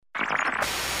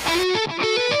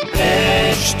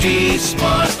HT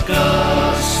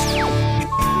Smartcast.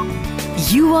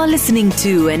 You are listening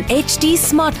to an HT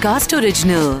Smartcast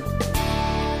original.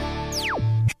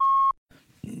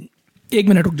 एक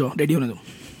minute रुक जाओ, ready होने दो.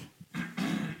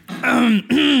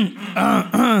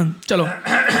 चलो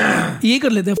ये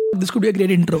कर लेते हैं. This could be a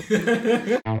great intro.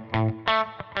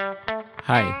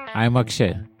 Hi, I'm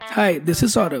Akshay. Hi, this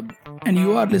is Saurabh, and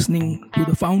you are listening to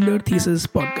the Founder Thesis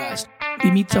podcast. We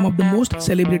meet some of the most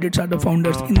celebrated startup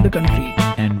founders in the country.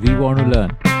 And we want to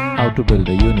learn how to build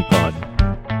a unicorn.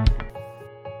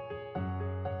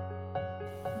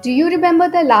 Do you remember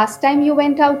the last time you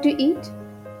went out to eat?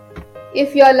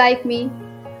 If you're like me,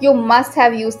 you must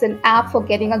have used an app for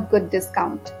getting a good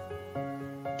discount.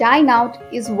 Dine Out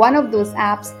is one of those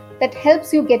apps that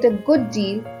helps you get a good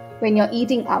deal when you're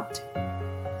eating out.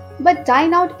 But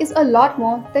Dine Out is a lot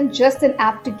more than just an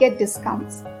app to get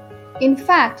discounts. In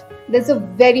fact, there's a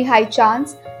very high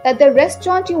chance that the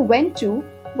restaurant you went to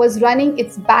was running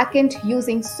its backend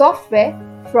using software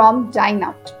from Dine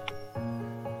Out.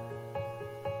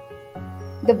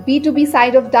 The B2B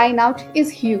side of Dine Out is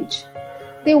huge.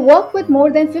 They work with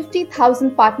more than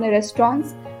 50,000 partner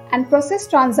restaurants and process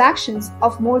transactions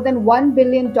of more than $1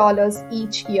 billion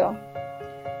each year.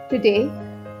 Today,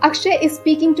 Akshay is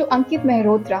speaking to Ankit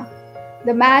Mehrotra,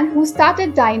 the man who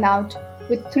started Dine Out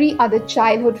with 3 other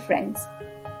childhood friends.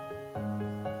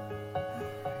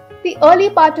 The early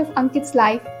part of Ankit's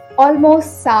life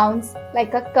almost sounds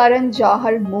like a Karan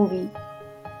Johar movie.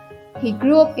 He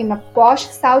grew up in a posh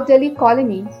South Delhi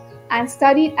colony and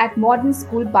studied at modern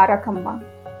school Barakamba,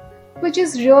 which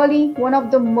is really one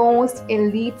of the most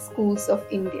elite schools of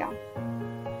India.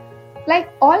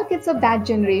 Like all kids of that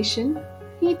generation,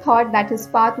 he thought that his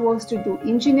path was to do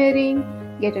engineering,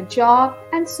 get a job,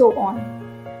 and so on.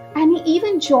 And he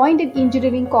even joined an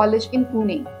engineering college in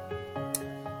Pune.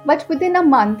 But within a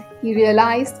month, he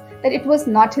realized that it was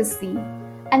not his scene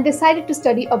and decided to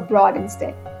study abroad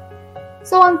instead.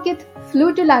 So Ankit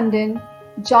flew to London,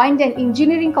 joined an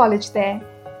engineering college there,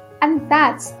 and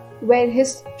that's where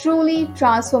his truly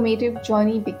transformative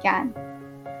journey began.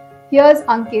 Here's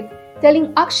Ankit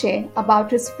telling Akshay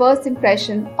about his first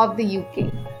impression of the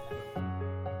UK.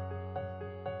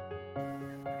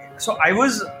 So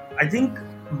I think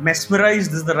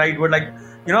mesmerized is the right word.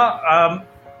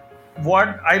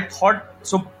 What I thought,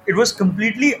 so it was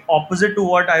completely opposite to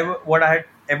what I had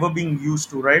ever been used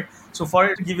to, right? So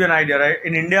to give you an idea, right,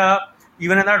 in India,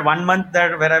 even in that 1 month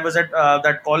where I was at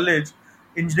that college,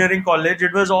 engineering college,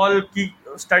 it was all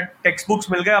textbooks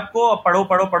mil gaye aapko,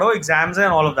 padho, exams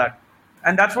and all of that.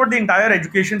 And that's what the entire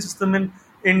education system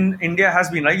in India has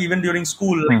been, right? Even during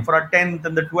school, like for our 10th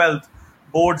and the 12th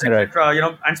boards, etc.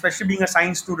 And especially being a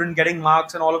science student, getting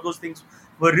marks and all of those things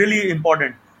were really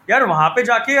important. Yeah, wahan pe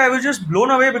jaake I was just blown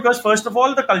away because first of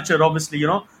all the culture, obviously,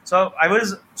 So I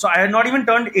had not even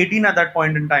turned 18 at that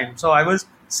point in time. So I was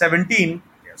 17.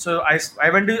 So I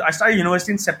started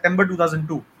university in September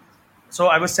 2002. So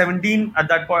I was 17 at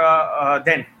that point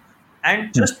then,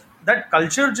 and just that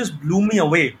culture just blew me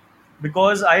away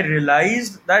because I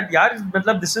realized that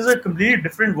this is a completely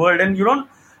different world, and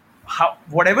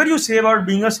whatever you say about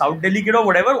being a South Delhi kid or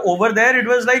whatever, over there it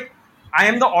was like I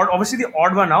am obviously the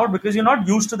odd one out because you're not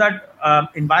used to that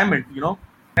environment.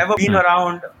 Never been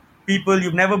around people,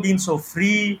 you've never been so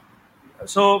free.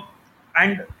 So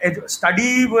and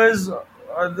study was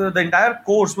the entire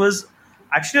course was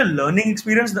actually a learning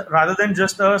experience rather than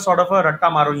just a sort of a ratta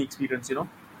maroing experience.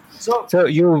 So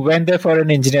you went there for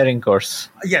an engineering course?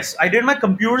 Yes, I did my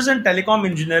computers and telecom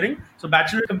engineering. So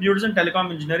Bachelor of Computers and Telecom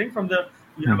Engineering from the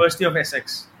University of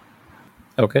Essex.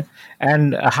 Okay.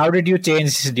 And how did you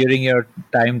change during your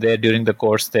time there, during the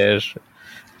course there,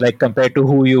 like compared to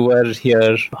who you were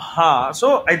here?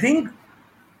 So I think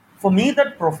for me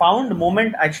that profound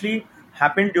moment actually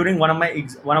happened during one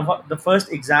of the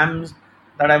first exams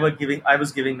that I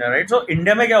was giving there, right? So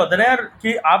India में क्या होता है यार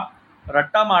कि आप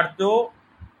रट्टा मारते हो,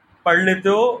 पढ़ लेते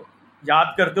हो,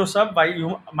 याद करते हो सब,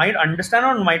 you might understand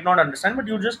or might not understand, but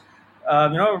you just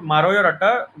मारो या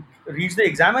रट्टा, reach the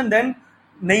exam, and then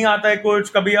नहीं आता है कुछ,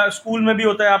 कभी स्कूल में भी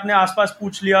होता है आपने आसपास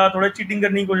पूछ लिया, थोड़ा चीटिंग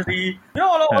करने की कोशिश की,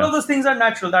 all of those things are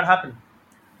natural, that happen.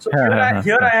 So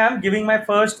here I am giving my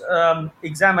first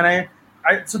exam, and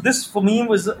so this for me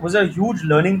was a huge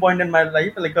learning point in my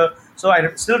life. So I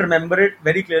still remember it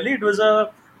very clearly. It was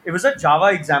a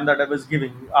Java exam that I was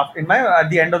giving at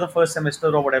the end of the first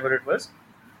semester or whatever it was,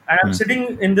 and I'm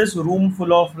sitting in this room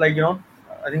full of I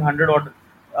think 100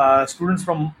 odd students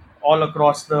from all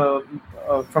across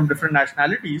from different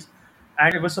nationalities,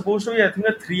 and it was supposed to be, I think,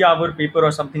 a 3-hour paper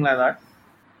or something like that.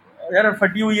 यार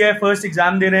फटी हुई है, first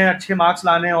exam दे रहे हैं, अच्छे marks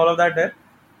लाने हैं, all of that है.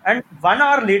 And 1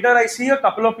 hour later, I see a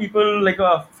couple of people, like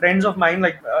friends of mine,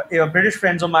 like British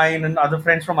friends of mine, and other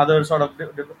friends from other sort of.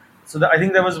 I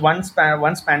think there was one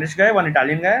Spanish guy, one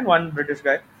Italian guy, and one British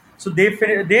guy. So they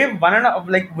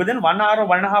like within 1 hour or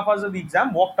 1.5 hours of the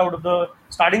exam, walked out of the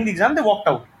starting the exam. They walked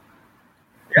out.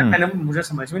 मैंने मुझे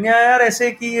समझ में नहीं आया यार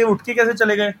ऐसे कि ये उठ के कैसे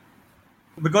चले गए.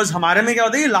 बिकॉज हमारे में क्या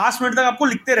होता है, लास्ट मिनट तक आपको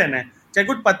लिखते रहना है, चाहे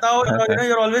कुछ पता हो.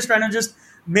 You're always trying to just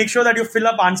make sure that you fill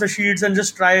up answer sheets and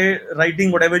just try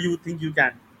writing whatever you think you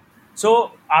can.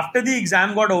 So after the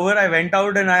exam got over, I went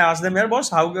out and I asked them, "Yeah, boss,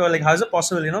 how is it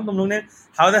possible? तुम लोग ने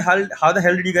how the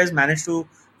hell did you guys manage to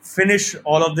finish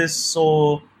all of this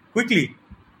so quickly?"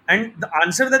 And the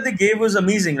answer that they gave was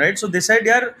amazing, right? So they said,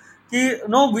 "Yeah,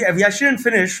 no, we actually didn't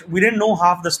finish. We didn't know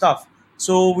half the stuff.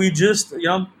 So we just,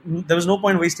 there was no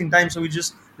point wasting time. So we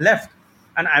just left."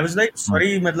 And I was like, "Sorry,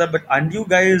 matlab, but aren't you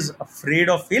guys afraid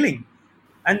of failing?"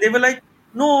 And they were like,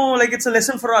 "No, like it's a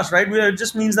lesson for us, right? It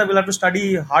just means that we'll have to study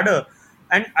harder."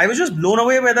 And I was just blown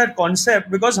away by that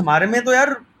concept, because हमारे में तो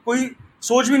यार कोई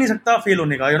सोच भी नहीं सकता fail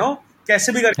होने का,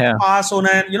 कैसे भी करके पास होना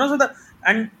है, so that,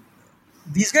 and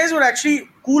these guys were actually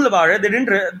cool about it. They didn't,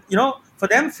 for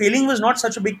them, failing was not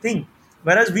such a big thing.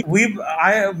 Whereas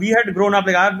we had grown up,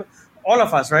 like all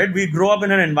of us, right? We grow up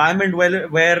in an environment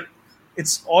where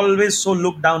it's always so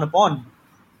looked down upon.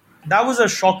 That was a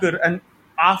shocker. And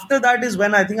after that is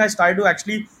when I think I started to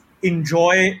actually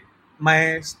enjoy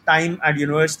my time at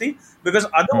university, because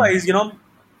otherwise, a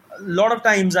lot of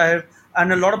times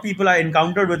and a lot of people I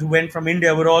encountered with who went from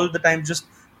India were all the time just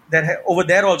over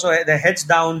there also, their heads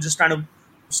down, just trying to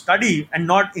study and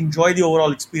not enjoy the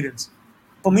overall experience.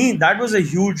 For me, that was a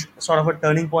huge sort of a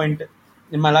turning point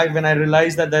in my life, when I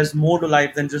realized that there's more to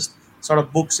life than just sort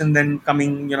of books and then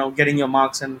coming, getting your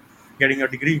marks and getting your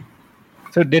degree.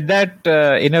 So did that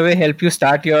in a way help you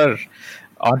start your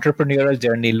entrepreneurial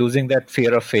journey, losing that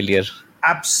fear of failure?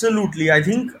 Absolutely. I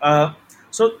think,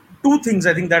 so two things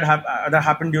I think that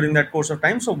happened during that course of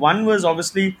time. So one was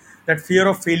obviously that fear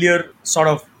of failure sort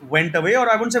of went away, or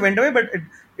I wouldn't say went away, but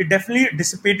it definitely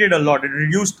dissipated a lot. It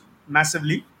reduced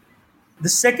massively. The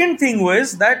second thing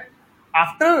was that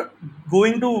after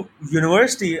going to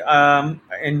university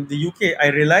in the UK, I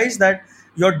realized that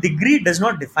your degree does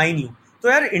not define you. तो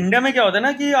यार India में क्या होता है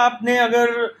ना, कि आपने अगर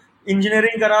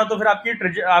इंजीनियरिंग करा तो फिर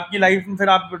आपकी लाइफ में फिर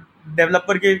आप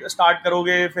डेवलपर के स्टार्ट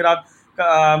करोगे, फिर आप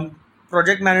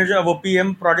प्रोजेक्ट मैनेजर, वो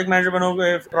PM प्रोजेक्ट मैनेजर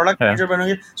बनोगे, प्रोडक्ट मैनेजर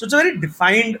बनोगे. So it's a very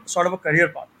defined sort of a career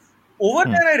path. Over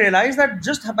there, I realized that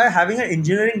just by having an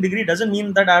engineering degree doesn't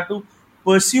mean that I have to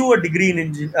pursue a degree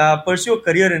pursue a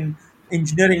career in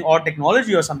engineering or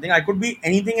technology or something. I could be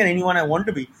anything and anyone I want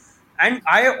to be. And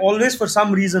I always, for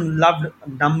some reason, loved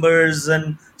numbers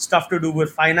and stuff to do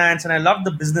with finance, and I loved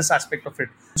the business aspect of it.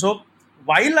 So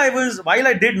while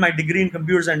I did my degree in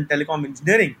computers and telecom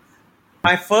engineering,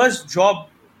 my first job,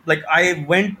 like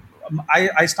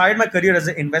I started my career as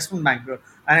an investment banker,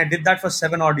 and I did that for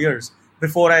 7 odd years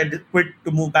before I quit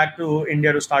to move back to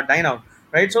India to start DineOut.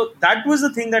 Right, so that was the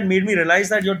thing that made me realize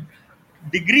that your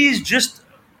degree is just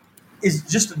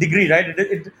a degree, right?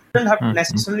 It doesn't have to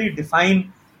necessarily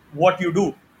define what you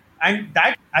do, and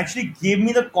that actually gave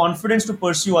me the confidence to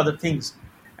pursue other things.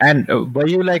 And were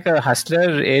you like a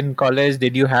hustler in college?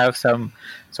 Did you have some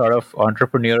sort of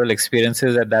entrepreneurial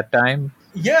experiences at that time?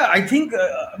 Yeah, I think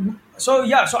so.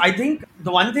 Yeah, so I think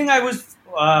the one thing I was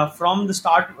from the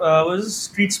start was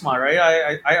street smart,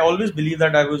 right? I always believed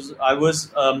that I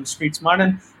was street smart,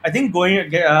 and I think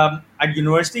going at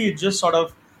university, it just sort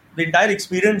of, the entire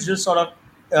experience just sort of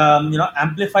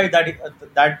amplified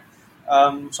that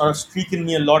sort of streak in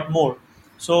me a lot more.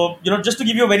 So just to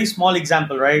give you a very small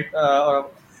example, right?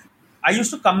 I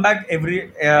used to come back every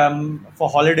for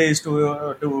holidays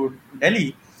to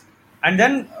Delhi, and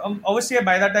then obviously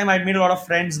by that time I'd made a lot of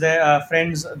friends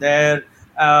there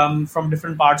from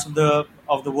different parts of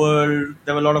the world.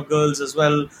 There were a lot of girls as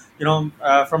well,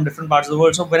 from different parts of the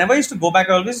world. So whenever I used to go back,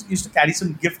 I always used to carry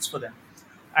some gifts for them.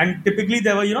 And typically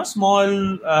there were small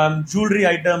jewelry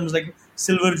items, like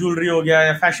silver jewelry ho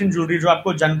gaya, ya fashion jewelry jo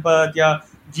aapko Janpat ya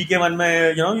GK1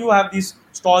 mein, you have these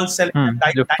stalls selling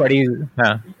fadi,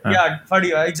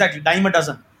 exactly, dime a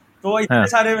dozen. तो इतने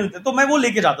सारे मिलते, तो मैं वो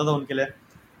लेके जाता था उनके लिए,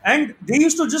 and they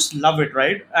used to just love it,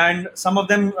 right? And some of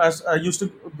them used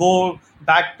to go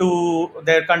back to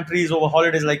their countries over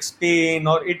holidays, like Spain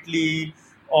or Italy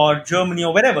or Germany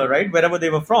or wherever, right? Wherever they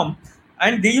were from.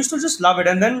 And they used to just love it.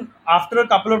 And then after a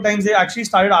couple of times, they actually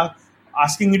started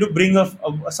asking me to bring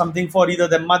something for either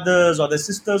their mothers or their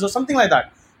sisters or something like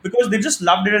that, because they just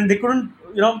loved it and they couldn't,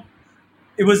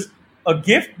 it was a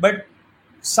gift, but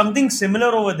something similar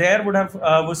over there would have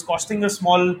was costing a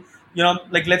small,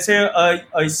 like let's say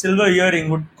a silver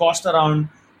earring would cost around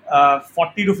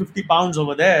 40 to 50 pounds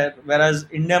over there, whereas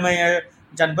India में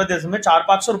जनपद देश में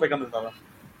 400-500 रुपए का मिलता था.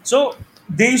 So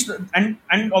they used to,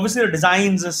 and obviously the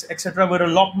designs etc. were a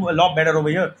lot better over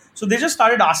here. So they just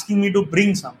started asking me to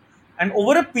bring some. And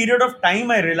over a period of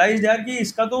time, I realized यार कि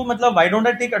इसका तो मतलब why don't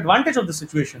I take advantage of the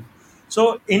situation?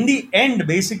 So in the end,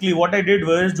 basically what I did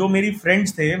was जो मेरी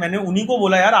friends थे, मैंने उन्हीं को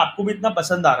बोला यार आपको भी इतना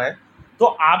पसंद आ रहा है, तो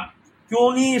आप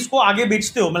क्यों नहीं इसको आगे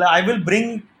बेचते हो? मतलब I will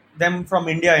bring them from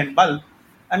India in bulk,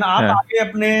 and आप आगे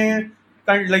अपने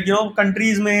like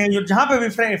countries में जहाँ पे भी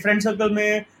friend circle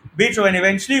में बेचो. And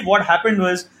eventually what happened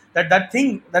was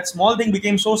that small thing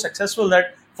became so successful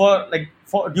that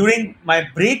for during my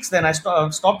breaks, then I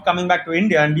stopped coming back to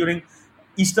India, and during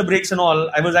Easter breaks and all,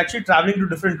 I was actually traveling to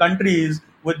different countries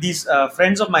with these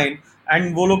friends of mine,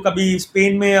 and वो लोग कभी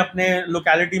Spain में अपने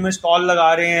locality में stall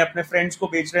लगा रहे हैं, अपने friends को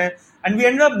बेच रहे हैं, and we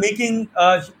ended up making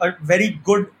a very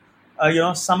good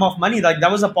sum of money. Like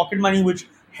that was the pocket money which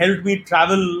helped me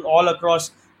travel all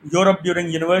across Europe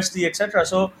during university, etc.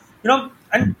 So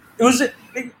and it was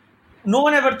like no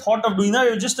one ever thought of doing that.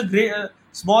 It was just a great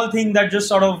small thing that just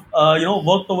sort of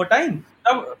worked over time.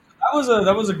 That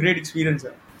was a great experience.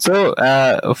 So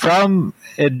from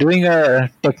doing a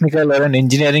technical or an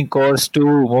engineering course to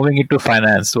moving into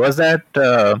finance, was that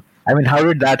how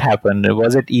did that happen?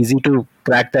 Was it easy to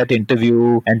crack that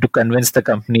interview and to convince the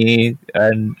company?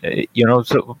 And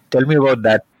so tell me about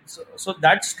that. So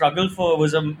that struggle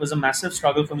was a massive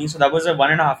struggle for me. So that was a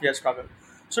 1.5 year struggle.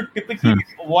 So typically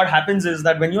what happens is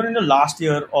that when you're in the last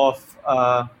year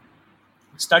of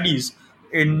studies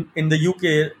in the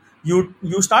UK,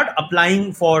 you start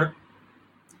applying for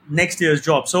next year's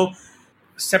job. So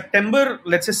September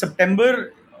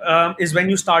is when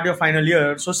you start your final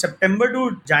year. So September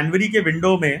to January ke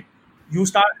window mein you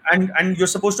start, and you're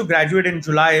supposed to graduate in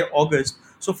July, August.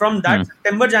 So from that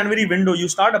September, January window, you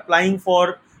start applying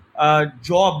for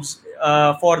jobs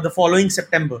for the following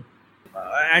September.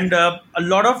 And a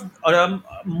lot of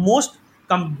most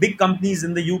big companies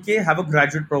in the UK have a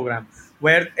graduate program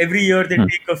where every year they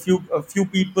take a few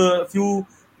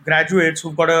graduates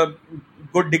who've got a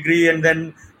good degree, and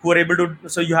then who are able to.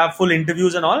 So you have full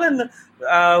interviews and all, and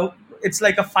it's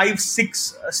like a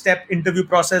 5-6 step interview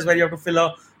process where you have to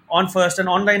fill first an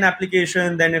online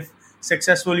application. Then if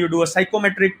successful, you do a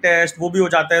psychometric test. वो भी हो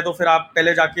जाता है तो फिर आप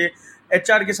पहले जाके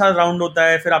HR के साथ राउंड होता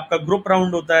है, फिर आपका ग्रुप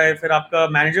राउंड होता है, फिर आपका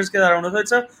मैनेजर्स के साथ राउंड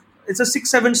होता है. It's a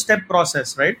 6-7 step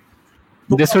process, right?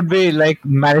 This would be like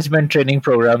management training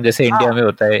program जैसे इंडिया में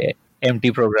होता है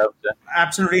MT program.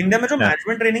 Absolutely. इंडिया में जो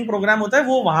management training program होता है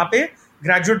वो वहाँ पे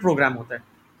graduate program होता है.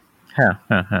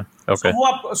 Okay.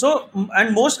 So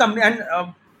and most company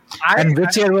and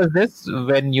which year was this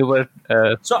when you were?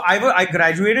 So I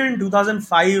graduated in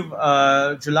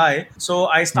 2005 July. So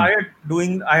I started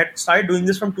doing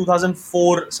this from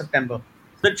 2004 September.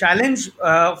 The challenge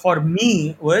for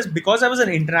me was because I was an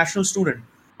international student,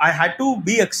 I had to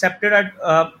be accepted at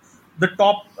the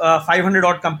top 500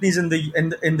 odd companies in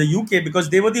the UK because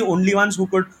they were the only ones who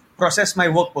could process my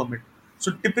work permit.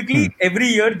 So typically every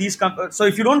year so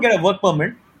if you don't get a work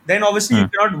permit, then obviously you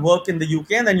cannot work in the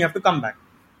UK, and then you have to come back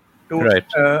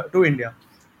to India.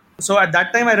 So at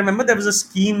that time, I remember there was a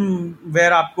scheme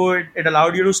where it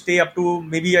allowed you to stay up to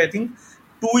maybe I think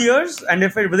 2 years, and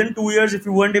within 2 years if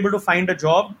you weren't able to find a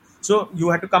job, so you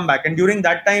had to come back. And during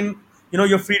that time,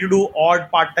 you're free to do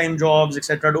odd part-time jobs,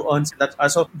 etc. to earn that.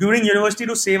 So during university,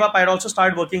 to save up, I had also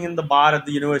started working in the bar at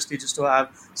the university just to have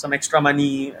some extra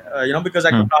money, because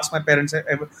I could ask my parents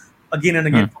again and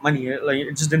again for money. Like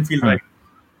it just didn't feel right.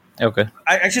 Okay.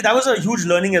 Actually, that was a huge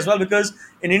learning as well, because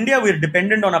in India we're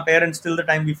dependent on our parents till the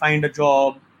time we find a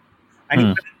job, and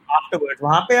even afterwards.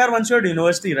 Wahan pe yaar, once you're at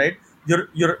university, right?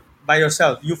 You're by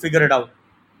yourself. You figure it out.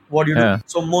 What do you do?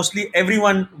 So mostly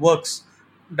everyone works,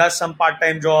 does some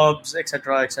part-time jobs,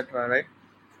 etc., right?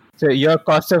 So your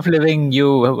cost of living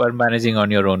you were managing on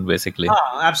your own, basically.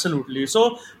 Absolutely.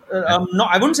 So no,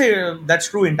 I wouldn't say that's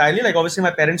true entirely. Like obviously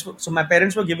my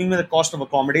parents were giving me the cost of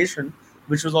accommodation,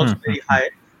 which was also very high.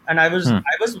 And I was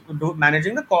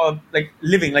managing the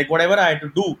living, like whatever I had to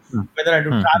do, whether I had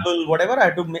to travel, whatever I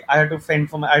had to fend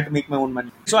for. I had to make my own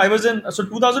money. So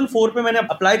 2004 पे मैंने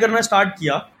apply करना start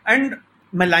किया, and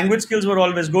my language skills were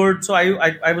always good. So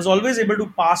I was always able to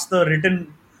pass the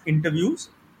written interviews,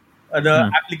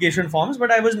 the application forms,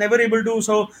 but I was never able to.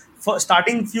 So for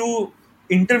starting few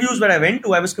interviews where I went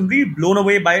to, I was completely blown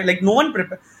away by no one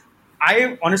prepared.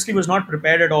 I honestly was not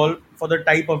prepared at all for the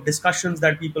type of discussions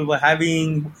that people were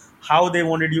having, how they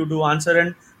wanted you to answer,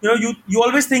 and you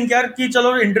always think यार कि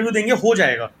चलो interview देंगे हो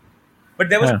जाएगा, but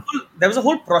there was a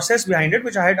whole process behind it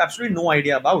which I had absolutely no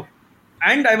idea about,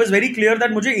 and I was very clear that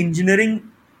मुझे engineering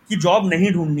की job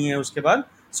नहीं ढूंढनी है उसके बाद.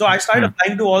 So I started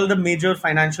applying to all the major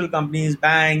financial companies,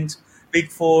 banks,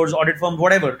 big fours, audit firms,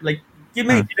 whatever. Like, कि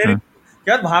मैं engineering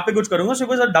यार वहाँ पे कुछ करूँगा. So it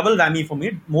was a double whammy for me,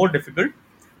 more difficult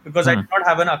because I did not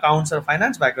have an accounts or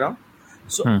finance background.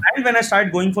 So and when I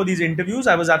started going for these interviews,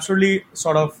 I was absolutely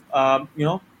sort of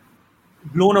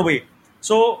blown away.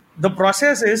 So the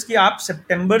process is कि आप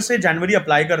सितंबर से जनवरी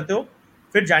apply करते हो,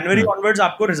 फिर जनवरी onwards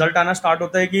आपको result आना start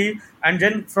होता है कि and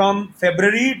then from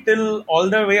February till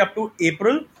all the way up to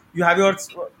April you have your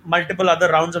multiple other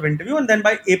rounds of interview, and then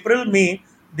by April, May,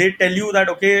 they tell you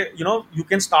that, okay, you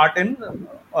can start in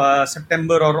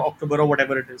September or October or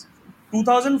whatever it is.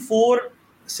 2004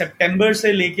 September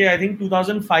se leke, I think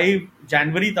 2005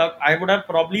 January tak, I would have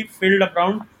probably filled up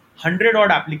around 100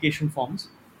 odd application forms.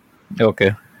 Okay.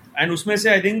 And usme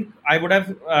se, I think I would have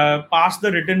passed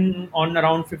the written on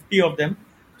around 50 of them.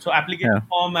 So application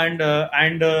form and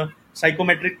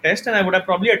psychometric test, and I would have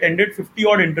probably attended 50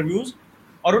 odd interviews.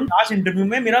 और उन last interview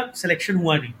में मेरा selection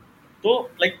हुआ नहीं, तो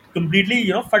like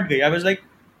completely फट गई. आई was like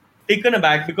taken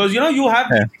aback because you have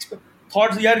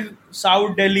thoughts यार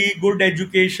साउथ दिल्ली गुड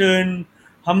एजुकेशन,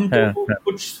 हम तो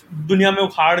कुछ दुनिया में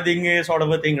उखाड़ देंगे sort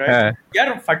of a thing, right? यार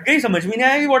फट गई, समझ में नहीं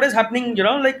आया कि what is happening,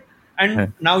 like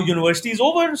and now university is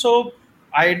over. So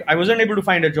I wasn't able to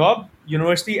find a job.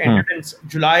 University ended in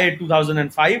July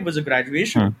 2005 was a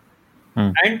graduation,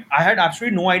 and I had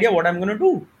absolutely no idea what I'm going to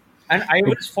do. And I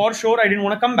was for sure I didn't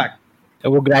want to come back.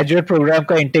 वो graduate programme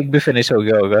का intake भी finish हो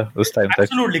गया होगा उस time तक.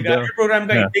 Absolutely, graduate programme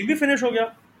का intake भी फिनिश हो गया,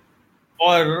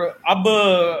 और अब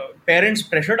पेरेंट्स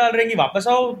प्रेशर डाल रहे हैं कि वापस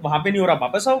आओ, वहां पे नहीं हो रहा,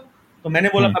 वापस आओ. तो मैंने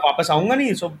बोला मैं वापस आऊंगा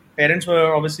नहीं. So parents were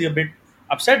obviously a bit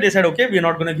upset. They said okay we are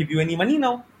not gonna give you any money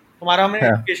now. तुम्हारा हमने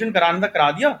एजुकेशन कराना था, करा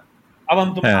दिया, अब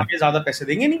हम तुम्हें आगे ज्यादा पैसे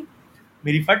देंगे नहीं.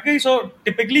 मेरी फट गई. सो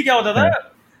टिपिकली क्या होता था,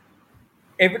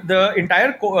 the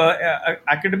entire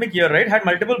academic year, right, had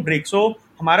multiple breaks. So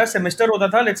हमारा semester होता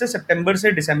था let's say September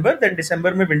से December, then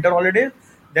December में winter holidays,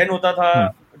 then होता था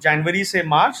January से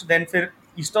March, then फिर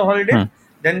Easter holidays,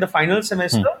 then the final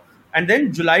semester, and then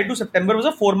July to September was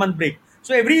a 4-month break.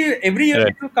 So every year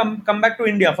people come back to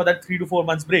India for that 3 to 4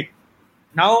 months break.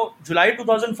 Now July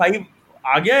 2005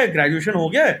 आ गया है, graduation हो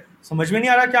गया है, समझ में नहीं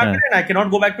आ रहा क्या करें. I cannot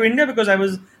go back to India because I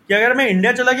was कि अगर मैं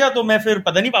इंडिया चला गया तो मैं फिर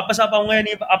पता नहीं वापस आ पाऊंगा या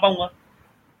नहीं आ पाऊंगा,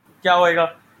 क्या होएगा.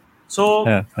 So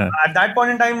at that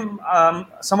point in time,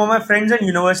 some of my friends in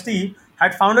university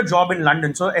had found a job in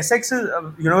London. So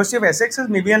University of Essex is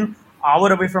maybe an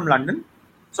hour away from London.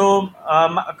 So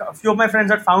a few of my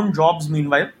friends had found jobs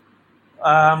meanwhile.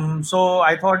 So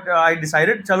I thought, I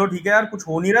decided, चलो ठीक है यार, कुछ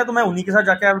हो नहीं रहा, तो मैं उन्हीं के साथ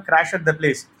जाके I would crash at the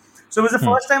place. So it was the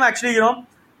first time actually,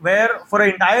 where for an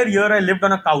entire year I lived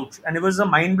on a couch, and it was a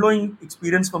mind-blowing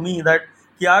experience for me that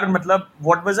यार मतलब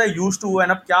what was I used to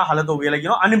and अब क्या हालत हो गई, like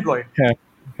unemployed.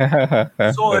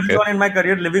 So early on in my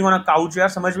career living on a couch, यार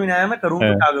समझ में नहीं आया मैं करूँ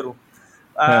तो क्या करूँ.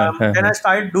 Then I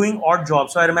started doing odd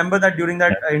jobs. So I remember that during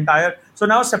that entire, so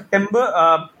now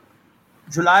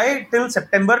July till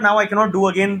September, now I cannot do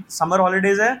again, summer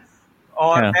holidays है,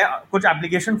 और कुछ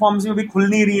application forms भी खुल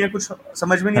नहीं रही है, कुछ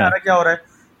समझ में नहीं आ रहा क्या हो रहा है,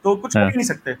 तो कुछ कर ही नहीं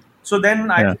सकते. So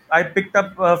then I picked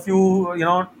up a few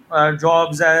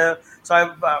jobs. So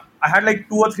I had like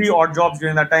 2 or 3 odd jobs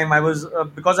during that time. I was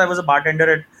because I was a bartender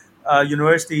at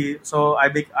university, so I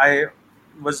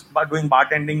was doing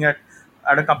bartending at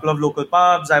a couple of local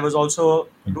pubs. I was also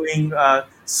doing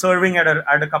serving at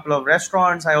a couple of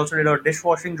restaurants. I also did a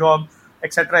dishwashing job,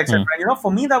 etc., etc.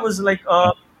 For me that was like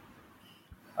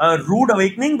a rude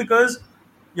awakening because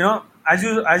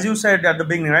as you said at the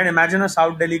beginning, right? Imagine a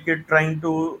South Delhi kid trying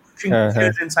to sing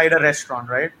inside a restaurant,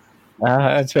 right?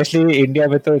 Specially India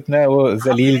में तो इतना वो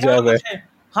जलील job है.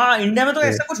 हाँ, India में तो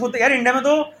ऐसा कुछ होता है यार. इंडिया में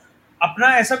तो अपना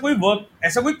ऐसा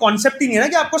कोई कॉन्सेप्ट ही नहीं है ना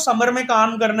कि आपको समर में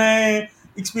काम करना है,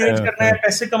 एक्सपीरियंस करना है,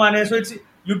 पैसे कमाने हैं.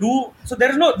 So there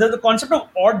is no, the concept of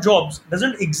odd jobs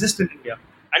doesn't exist in India.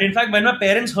 And in fact, when my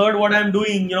parents heard what I'm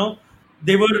doing,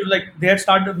 they were like, they had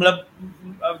started,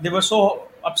 they were so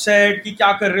upset कि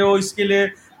क्या कर रहे हो, इसके लिए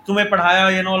तुम्हें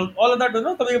पढ़ाया, all of that,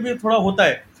 कभी-कभी थोड़ा होता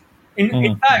है.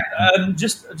 In fact,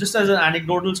 just as an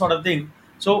anecdotal sort of thing,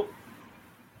 so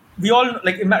we all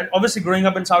like obviously growing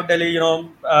up in South Delhi,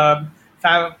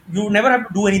 you never have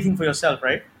to do anything for yourself,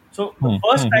 right? So the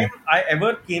first time I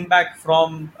ever came back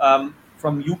from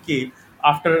UK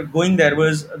after going there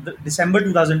was December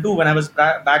 2002 when I was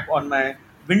back on my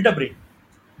winter break,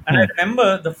 and I remember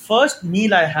the first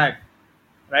meal I had,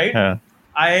 right?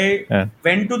 I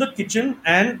went to the kitchen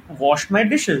and washed my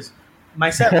dishes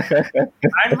myself,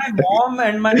 and my mom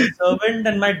and my servant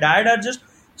and my dad are just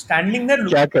standing there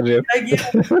looking like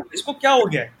इसको क्या हो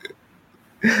गया है?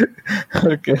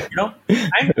 Okay.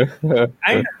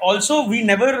 And also we are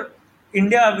never in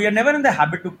the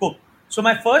habit to cook. So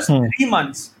my first 3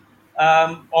 months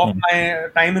of my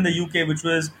time in the UK, which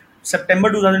was September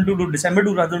 2002 to December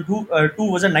 2002,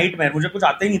 was a nightmare. मुझे कुछ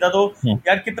आता ही नहीं था, तो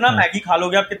यार कितना मैगी खा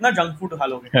लोगे आप, कितना जंक फूड खा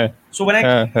लोगे. So when I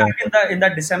came back in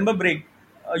that December break,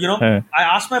 I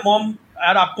asked my mom,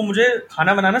 यार आपको मुझे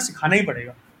खाना बनाना सिखाना ही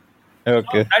पड़ेगा.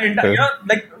 Okay.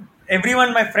 Like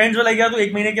everyone, my friends were like, यार तू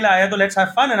एक महीने के लिए आया तो let's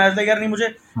have fun, and I was like, यार नहीं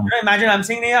मुझे, imagine I'm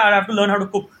saying नहीं, I have to learn how to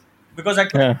cook because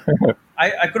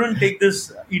I couldn't take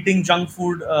this eating junk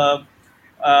food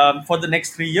for the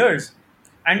next 3 years.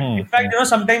 And in fact,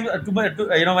 sometimes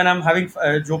when I'm having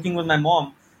joking with my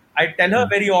mom, I tell her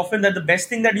very often that the best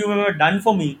thing that you've ever done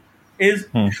for me is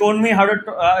shown me how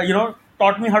to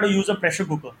taught me how to use a pressure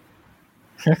cooker.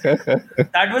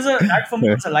 That for me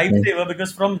was a lifesaver,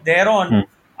 because from there on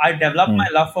I developed my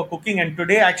love for cooking, and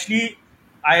today actually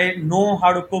I know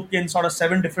how to cook in sort of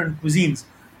 7 different cuisines.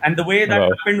 And the way that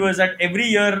happened was that every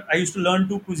year I used to learn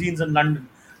 2 cuisines in London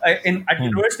at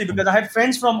university, because I had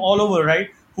friends from all over, right,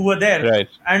 who were there, right.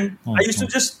 And I used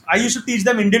to teach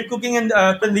them Indian cooking, and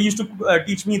then they used to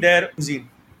teach me their cuisine.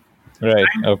 Right.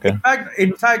 And okay.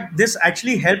 In fact, this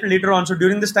actually helped later on. So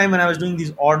during this time when I was doing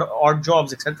these odd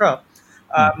jobs, etc.,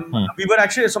 we were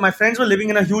actually, so my friends were living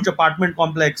in a huge apartment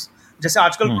complex. जैसे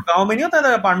आजकल गांव में नहीं होता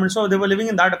था apartment, so they were living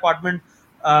in that apartment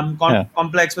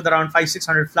complex with around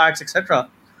 500-600 flats, etc.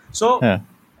 So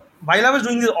while I was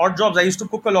doing these odd jobs, I used to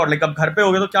cook a lot. Like अब घर पे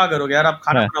होगे तो क्या करोगे यार, आप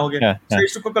खाना बनाओगे. So I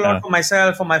used to cook a lot for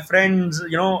myself, for my friends.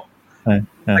 I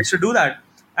used to do that.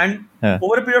 And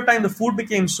over a period of time, the food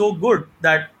became so good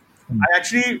that I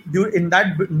actually, in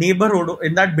that neighborhood,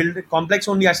 in that complex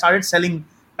only, I started selling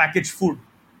packaged food.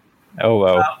 Oh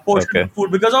wow! Portion of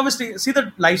food, because obviously, see,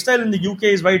 the lifestyle in the UK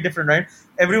is very different, right?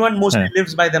 Everyone mostly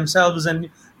lives by themselves, and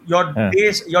your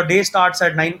day starts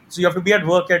at 9, so you have to be at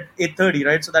work at 8:30,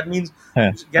 right? So that means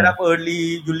you get up early,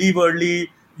 you leave early,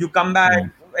 you come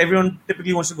back. Everyone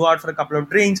typically wants to go out for a couple of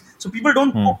drinks, so people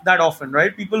don't cook that often,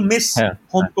 right? People miss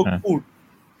home cooked food,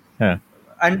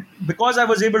 and because I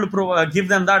was able to give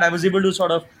them that, I was able to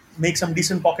sort of make some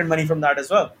decent pocket money from that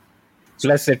as well.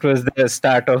 Plus, it was the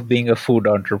start of being a food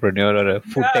entrepreneur or a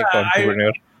food tech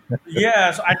entrepreneur.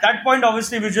 So at that point,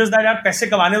 obviously, which is that यार पैसे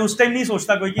कमाने, उस time नहीं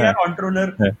सोचता कोई कि यार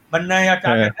entrepreneur बनना है या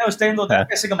क्या करना है. उस टाइम तो होता है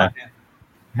पैसे कमाने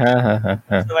हैं,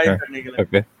 survive करने के लिए.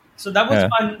 Okay. So that was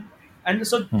fun, and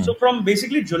so from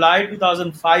basically July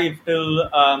 2005 till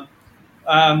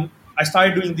I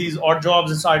started doing these odd jobs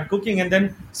and started cooking, and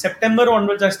then September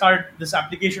onwards I started this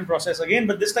application process again,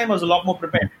 but this time I was a lot more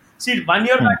prepared. See, 1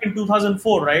 year back in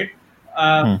 2004, right?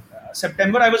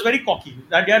 September, I was very cocky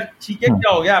that यार ठीक है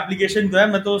क्या हो गया, application जो है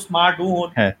मैं तो smart हूँ,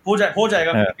 हो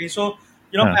जाएगा. So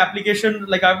my application,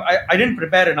 like I didn't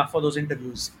prepare enough for those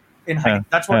interviews in hindsight.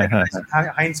 That's what I realized in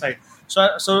hindsight.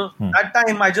 So that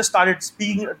time I just started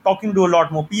talking to a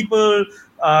lot more people,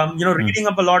 reading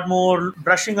up a lot more,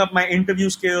 brushing up my interview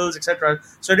skills, etc.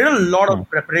 So I did a lot of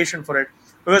preparation for it,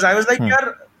 because I was like यार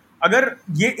अगर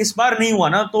ये इस बार नहीं हुआ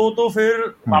ना तो फिर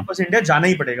वापस इंडिया जाना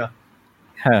ही पड़ेगा.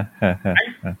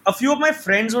 And a few of my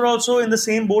friends were also in the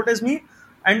same boat as me,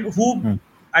 and who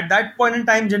at that point in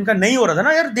time जिनका नहीं हो रहा था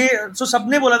ना यार, so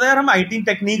सबने बोला था यार हम IT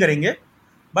tech नहीं करेंगे,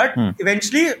 but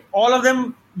eventually all of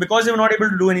them, because they were not able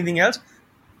to do anything else,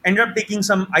 ended up taking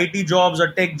some IT jobs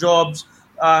or tech jobs,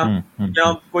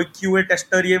 कोई QA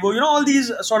tester, ये वो, all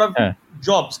these sort of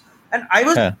jobs, and I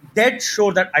was dead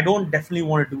sure that I don't definitely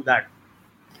want to do that.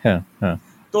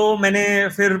 तो मैंने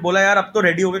फिर बोला यार अब तो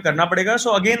रेडी होके करना पड़ेगा. So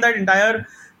again that entire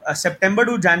September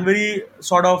to January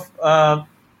sort of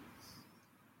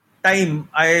time,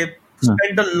 I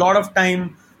spent a lot of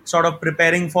time sort of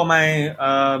preparing for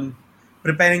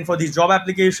these job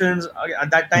applications.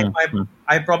 At that time,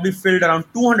 I probably filled around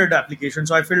 200 applications.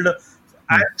 So I filled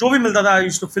जो भी मिलता था, I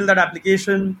used to fill that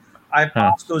application. I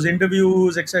passed those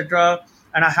interviews, etc.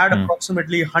 And I had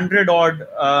approximately 100 odd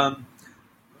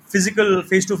physical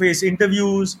face-to-face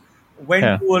interviews.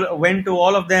 Went to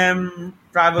all of them,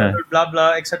 traveled, blah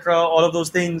blah, etc. All of those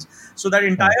things. So that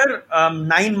entire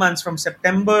 9 months from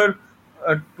September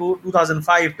to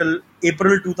 2005 till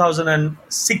April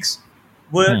 2006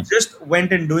 just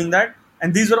went in doing that.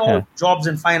 And these were all jobs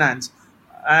in finance.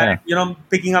 And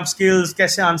picking up skills,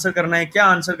 कैसे answer करना है, क्या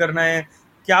answer करना है,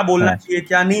 क्या बोलना चाहिए,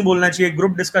 क्या नहीं बोलना चाहिए,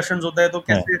 ग्रुप डिस्कशंस होता है तो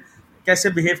कैसे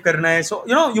बिहेव करना है. So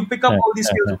you pick up all these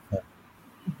skills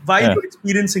while you're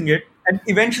experiencing it. And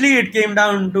eventually it came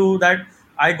down to that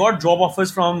I got job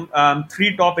offers from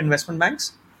 3 top investment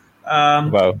banks.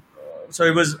 Wow. So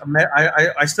it was,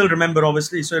 I still remember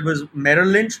obviously. So it was Merrill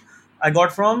Lynch. I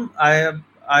got from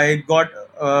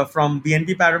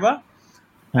BNP Paribas,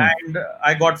 and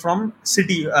I got from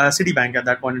Citibank at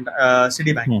that point.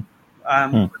 Citibank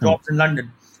jobs in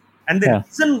London. And the Yeah.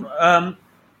 reason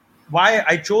why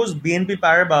I chose BNP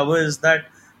Paribas was that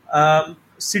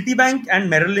Citibank and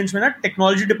Merrill Lynch में ना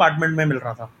technology department में मिल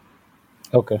रहा था,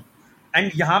 Okay.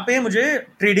 And यहाँ पे मुझे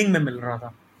trading में मिल रहा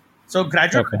था. So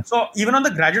graduate, Okay. so even on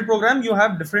the graduate program, you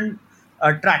have different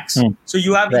tracks. Hmm. So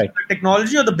you have Right. either the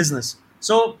technology or the business.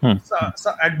 So,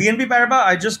 so at BNP Paribas,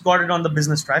 I just got it on the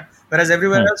business track, whereas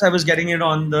everywhere else I was getting it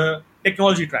on the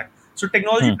technology track. So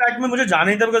technology track में मुझे जाना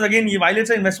ही था because again, while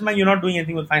it's an investment bank, you're not doing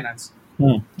anything with finance.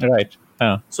 Right.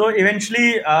 So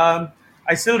eventually,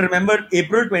 I still remember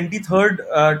April 23rd,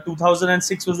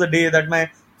 2006 was the day that my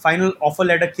final offer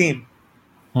letter came.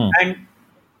 And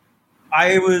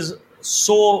I was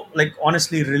so, like,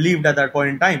 honestly relieved at that point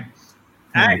in time.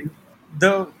 And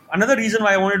another reason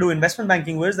why I wanted to do investment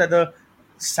banking was that the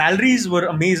salaries were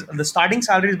amazing. The starting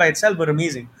salaries by itself were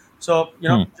amazing. So, you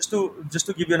know, just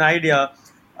to give you an idea,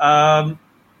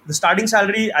 the starting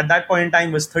salary at that point in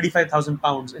time was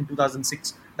 £35,000 in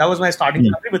 2006. That was my starting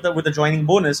salary with a joining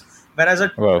bonus. Whereas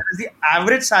the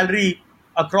average salary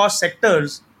across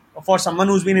sectors for someone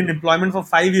who's been in employment for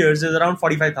 5 years is around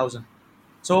 45,000.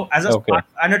 So as a start,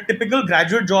 and a typical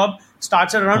graduate job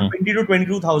starts at around 20 to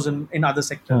 22,000 in other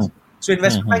sectors. So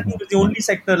investment banking was the only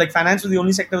sector, like finance was the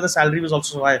only sector where the salary was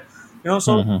also so high. You know,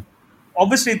 so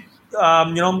obviously,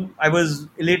 you know, I was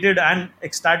elated and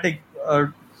ecstatic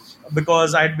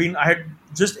because I had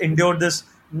just endured this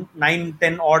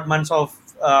 9-10 odd months of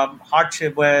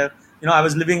hardship where, you know, I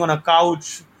was living on a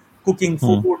couch, cooking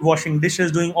food, washing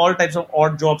dishes, doing all types of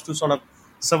odd jobs to sort of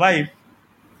survive.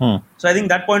 So I think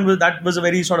that was a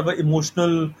very sort of an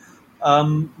emotional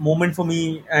moment for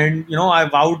me, and you know, I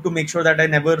vowed to make sure that I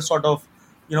never sort of,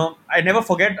 you know, I never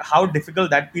forget how difficult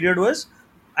that period was,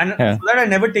 and so that I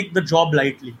never take the job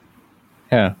lightly.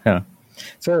 Yeah.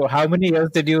 So how many years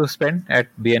did you spend at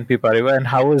BNP Paribas, and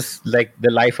how was like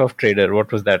the life of trader?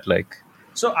 What was that like?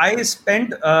 So I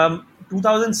spent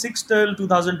 2006 till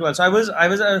 2012. So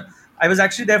I was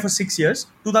actually there for 6 years.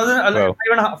 5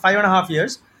 and a half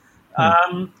years.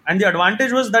 And the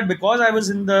advantage was that because I was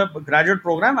in the graduate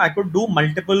program, I could do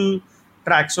multiple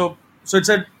tracks. So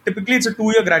typically it's a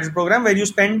 2-year graduate program where you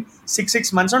spend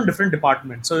 6 months on different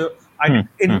departments. So I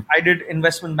did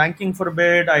investment banking for a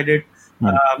bit. I did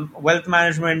wealth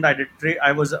management.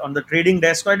 I was on the trading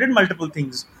desk. So I did multiple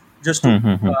things just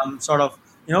to sort of,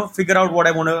 you know, figure out what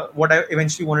I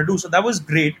eventually want to do. So that was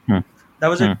great. That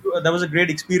was a great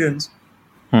experience.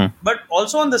 But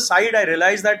also on the side, I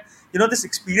realized that, you know, this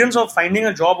experience of finding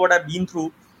a job, what I've been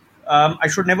through, I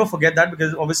should never forget that,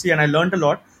 because obviously, and I learned a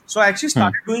lot. So I actually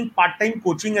started doing part-time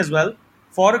coaching as well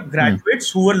for graduates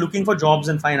who were looking for jobs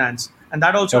in finance. And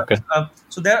that also,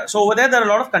 so over there are a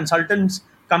lot of consultants,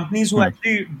 companies who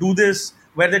actually do this,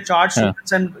 where they charge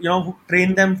students and, you know, who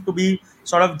train them to be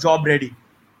sort of job ready.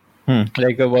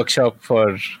 Like a workshop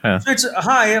for... So it's,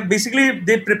 basically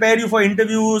they prepare you for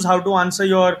interviews, how to answer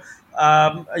your...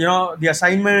 you know, the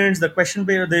assignments, the question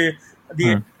paper,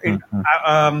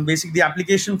 basically the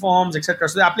application forms, etc.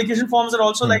 So the application forms are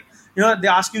also like, you know, they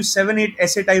ask you 7-8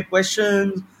 essay type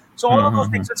questions. So all of those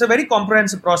things. It's a very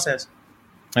comprehensive process.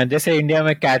 And जैसे India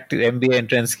में CAT MBA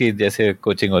entrance की जैसे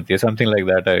coaching होती है, something like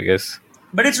that, I guess.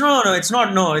 But it's it's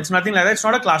nothing like that. It's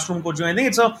not a classroom coaching. I think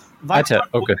it's a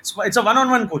it's a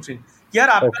one-on-one coaching. यार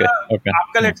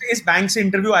आपका let's say इस bank से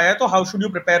interview आया तो how should you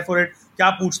prepare for it? क्या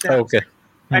पूछते हैं? Okay.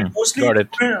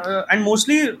 And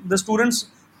mostly the students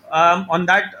on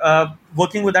that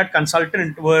working with that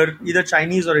consultant were either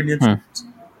Chinese or Indian students.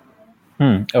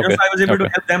 So I was able to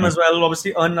help them as well.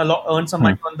 Obviously, earn some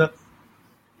money on the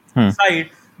side.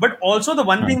 But also the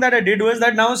one thing that I did was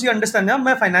that now, see, understand, now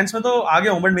मैं finance में तो आ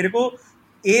गया हूँ, but मेरे को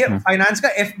finance का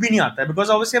F भी नहीं आता है, because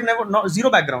obviously I've zero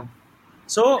background.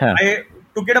 So I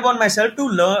took it upon myself to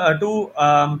learn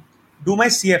do my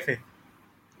CFA.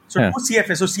 So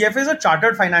CFA. So CFA is a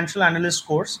Chartered Financial Analyst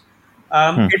course.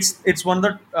 It's one of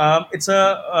the it's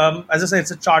a as I said,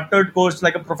 it's a chartered course,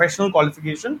 like a professional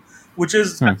qualification, which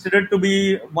is considered to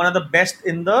be one of the best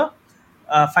in the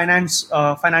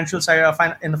financial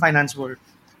side in the finance world.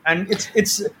 And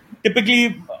it's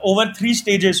typically over 3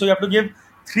 stages. So you have to give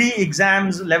 3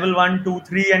 exams, level 1, 2,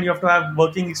 3, and you have to have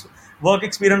work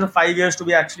experience of 5 years to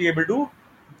be actually able to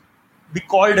be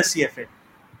called a CFA.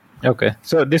 Okay,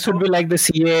 so this would be like the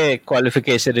CA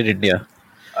qualification in India.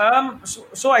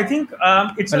 So I think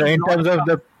it's in terms of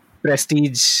the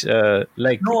prestige,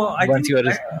 like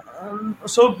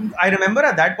so I remember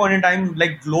at that point in time,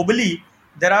 like globally,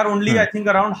 there are only I think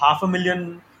around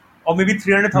 500,000 or maybe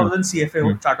 300,000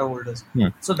 CFA charter holders.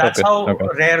 So that's how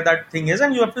rare that thing is,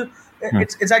 and you have to.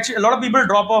 It's actually a lot of people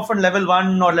drop off on level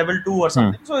 1 or level 2 or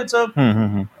something. So it's a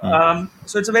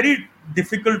so it's a very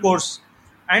difficult course.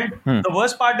 And the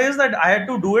worst part is that I had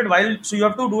to do it while, so you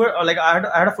have to do it, like I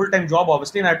had a full-time job,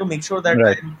 obviously, and I had to make sure that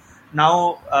Right. I'm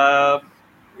now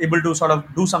able to sort of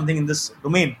do something in this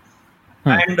domain.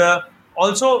 And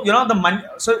also, the money,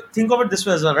 so think of it this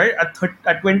way as well, right?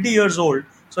 At 20 years old,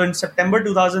 so in September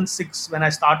 2006, when I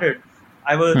started,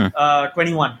 I was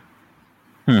 21.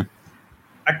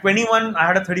 At 21, I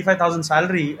had a 35,000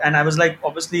 salary, and I was like,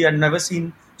 obviously, I'd never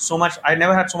seen so much. I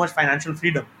never had so much financial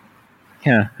freedom.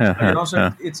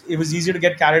 So it was easy to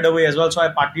get carried away as well. So I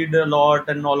partied a lot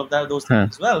and all of those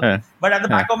things as well. But at the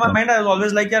back of my mind, I was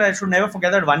always like, yeah, I should never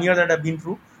forget that 1 year that I've been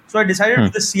through. So I decided to do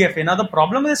the CFA. Now the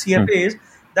problem with the CFA is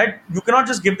that you cannot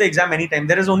just give the exam anytime.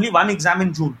 There is only one exam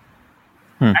in June.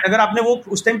 And if you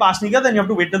उस time pass नहीं किया, then you have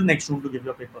to wait till next June to give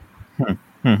your paper.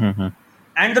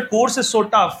 And the course is so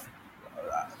tough.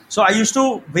 So I used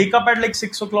to wake up at like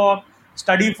 6 o'clock,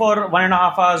 study for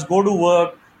 1.5 hours, go to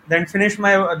work, then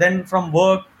then from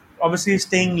work, obviously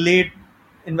staying late,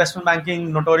 investment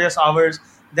banking, notorious hours,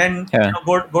 then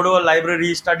go to a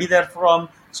library, study there from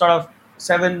sort of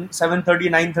 7:30,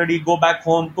 9:30, go back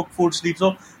home, cook food, sleep.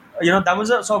 So, that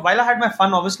was so while I had my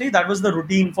fun, obviously, that was the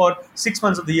routine for 6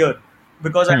 months of the year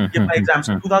because I had to give my exam.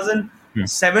 So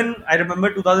 2007, I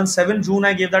remember 2007, June,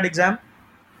 I gave that exam.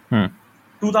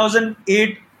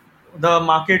 2008, the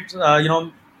market,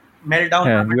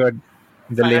 meltdown. You had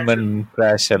the Lehman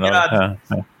crash and all.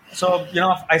 So,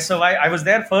 I survived. I was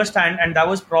there firsthand, and that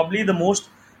was probably the most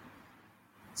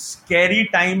scary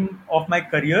time of my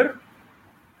career.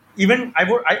 Even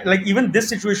even this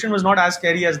situation was not as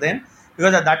scary as then,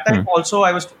 because at that time also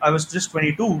I was just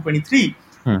 22, 23.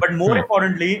 But more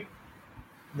importantly,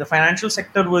 the financial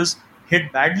sector was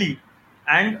hit badly.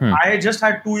 And I just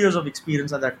had 2 years of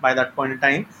experience by that point in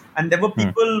time. And there were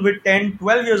people with 10,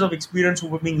 12 years of experience who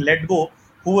were being let go,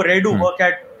 who were ready to work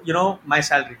at, my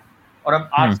salary or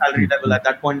our salary level at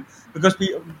that point, because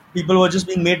people were just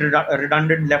being made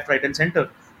redundant left, right and center.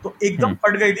 So ekdam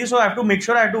pad gayi thi, so I have to make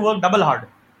sure I had to work double hard.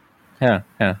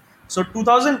 So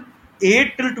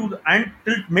 2008 till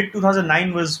mid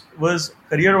 2009 was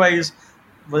career-wise,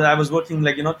 I was working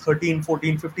like, 13,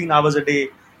 14, 15 hours a day.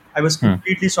 I was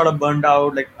completely sort of burned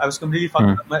out. Like I was completely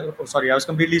fucked up. I was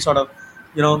completely sort of,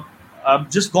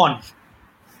 just gone.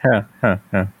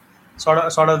 Sort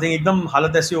of thing. एकदम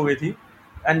हालत ऐसी हो गई थी.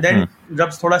 And then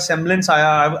जब थोड़ा semblance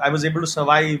आया, I was able to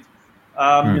survive,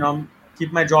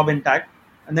 keep my job intact.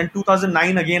 And then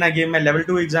 2009 again, I gave my level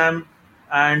 2 exam.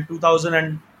 And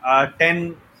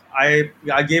 2010,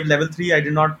 I gave level 3. I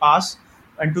did not pass.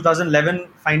 And 2011,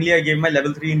 finally, I gave my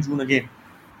level 3 in June again.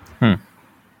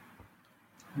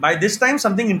 By this time,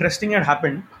 something interesting had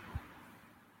happened.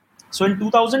 So in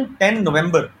 2010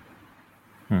 November,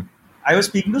 I was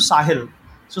speaking to Sahil.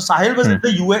 So Sahil was in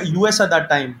the US at that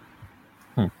time.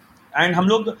 And हम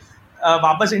लोग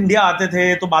वापस India आते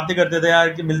थे तो बातें करते थे यार,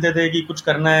 कि मिलते थे कि कुछ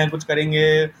करना है, कुछ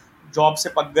करेंगे, जॉब से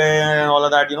पक गए हैं, ऑल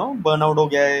ऑफ दैट, बर्नआउट हो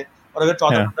गया है, और अगर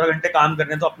 14-15 घंटे काम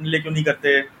करने तो अपने लिए क्यों नहीं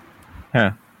करते,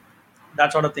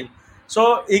 that sort of thing. So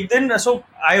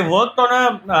I worked on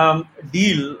a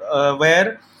deal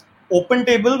where Open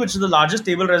Table, which is the largest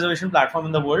table reservation platform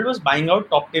in the world, was buying out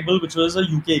Top Table, which was a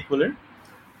UK equivalent.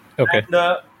 Okay. And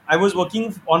I was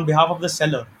working on behalf of the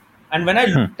seller. And when I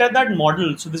looked at that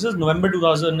model, so this is November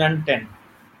 2010.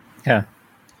 Yeah.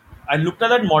 I looked at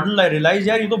that model, I realized,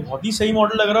 यार ये तो बहुत ही सही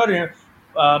model लग रहा है.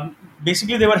 और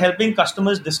basically they were helping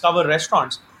customers discover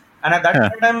restaurants. And at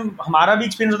that time, हमारा भी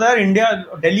experience होता है. इंडिया,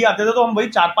 दिल्ली आते थे तो हम वही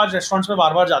 4-5 restaurants में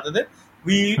बार-बार जाते थे.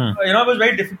 It was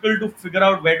very difficult to figure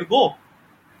out where to go.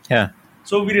 Yeah.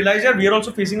 So we realized that we are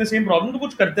also facing the same problem. तो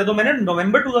कुछ करते. तो मैंने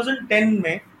November 2010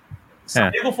 में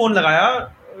साहिल को फोन लगाया.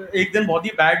 एक दिन बहुत ही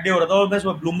बैड डे हो रहा था और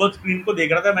मैं ब्लूमबर्ग स्क्रीन को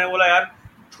देख रहा था. मैंने बोला यार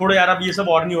छोड़ो यार, अब ये सब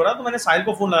और नहीं हो रहा. तो मैंने साहिल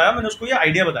को फोन लगाया, मैंने उसको ये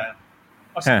आइडिया बताया.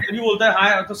 और साहिल भी बोलता है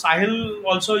हाँ. तो साहिल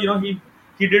also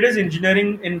he did his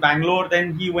engineering in Bangalore,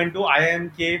 then he went to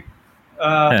IIMK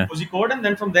Kozhikode, and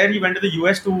then from there he went to the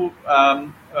US to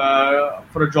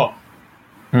for a job.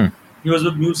 He was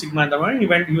with Mu Sigma at the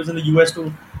moment. He was in the US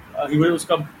to he was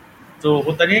उसका जो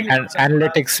होता नहीं है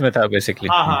analytics में था basically.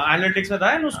 हाँ analytics में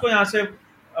था. and उसको यहाँ से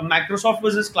Microsoft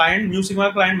was his client, Mu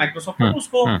Sigma client Microsoft.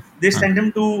 उसको they sent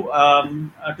him to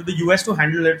the US to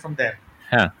handle it from there.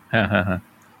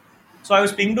 So I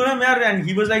was speaking to him यार, and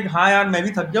he was like हाँ यार मैं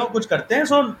भी थक गया हूँ, कुछ करते हैं.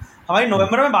 So हमारी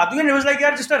नवंबर में बात हुई, and he was like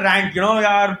यार just a rant,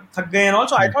 यार थक गए. And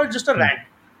also I thought just a rant.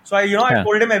 So I I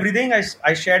told him everything.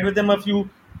 I shared with him a few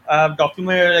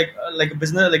document like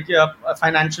business, like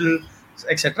financial,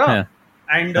 etc.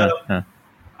 And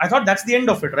I thought that's the end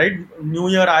of it, right? New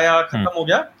Year आया, खत्म हो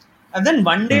गया. And then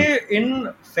one day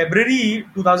in February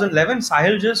 2011,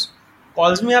 Sahil just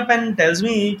calls me up and tells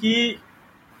me कि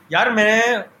यार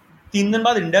मैंने 3 दिन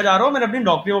बाद India जा रहा हूँ, मैंने अपनी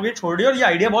नौकरी हो गई छोड़ दी और ये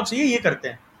आइडिया बहुत सही है, ये करते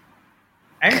हैं.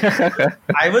 And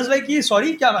I was like,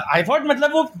 sorry, क्या? I thought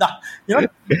मतलब वो,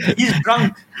 he's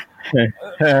drunk.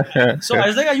 So I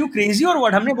was like, are you crazy or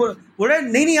what? हमने बोला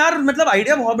नहीं यार, मतलब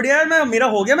आइडिया बहुत बढ़िया है, मेरा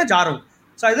हो गया, मैं जा रहा हूँ.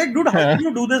 So I was like, dude, how can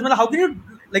you do this? मतलब how can you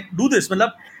like do this?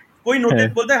 मतलब कोई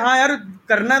नोटिस बोलता है हाँ यार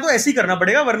करना है तो ऐसे ही करना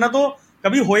पड़ेगा, वरना तो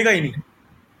कभी होएगा ही नहीं.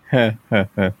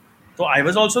 तो I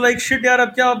was also like, shit यार,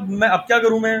 अब क्या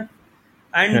करूँ मैं?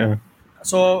 And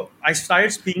so I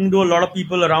started speaking to a lot of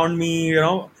people around me,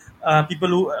 people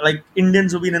who like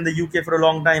Indians who've been in the UK for a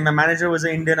long time. My manager was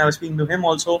an Indian. I was speaking to him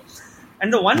also.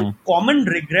 And the one common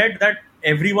regret that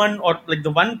everyone, or like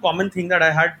the one common thing that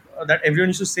I had, that everyone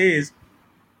used to say is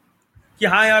कि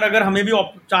हाँ यार अगर हमें भी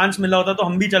chance मिला होता तो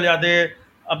हम भी चले जाते.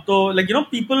 अब तो like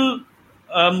people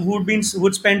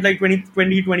who'd spent like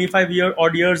 25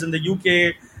 years in the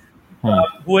UK,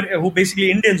 who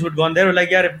basically Indians who'd gone there were like,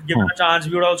 यार given a chance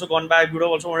we would also gone back, we would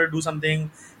also wanted to do something,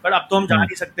 but अब तो हम जा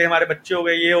नहीं सकते, हमारे बच्चे हो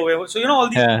गए, ये हो गए. So all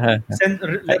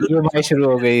these शुरू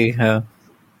हो गई.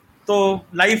 तो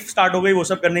लाइफ स्टार्ट हो गई वो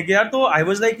सब करने की यार. तो आई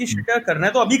वाज लाइक कि शिट यार करना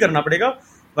है तो अभी करना पड़ेगा,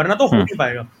 वरना तो हो नहीं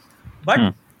पाएगा. But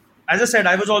as I said,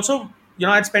 I was also I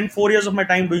had spent 4 years of my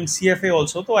time doing CFA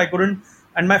also, so I couldn't,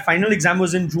 and my final exam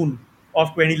was in June of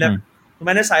 2011. तो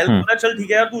मैंने साहिल को बोला चल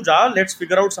ठीक है यार तू जा, लेट्स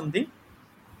फिगर आउट समथिंग.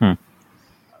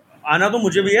 आना तो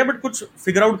मुझे भी है बट कुछ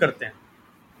फिगर आउट करते हैं.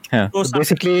 So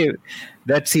basically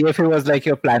that CFA was like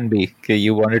your plan B. Okay,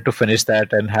 you wanted to finish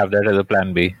that and have that as a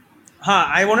plan B. हाँ,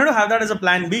 I wanted to have that as a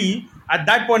plan B. At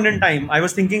that point in time, I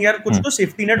was thinking यार कुछ तो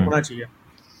safety net होना चाहिए.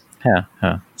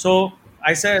 So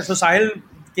I said, so Sahil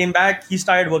came back. He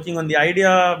started working on the idea.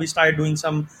 We started doing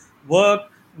some work.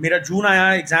 मेरा जून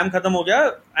आया, exam खत्म हो गया,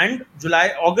 and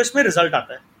अगस्त में रिजल्ट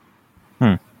आता है.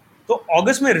 तो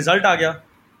अगस्त में रिजल्ट आ गया,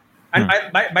 and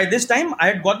by this time I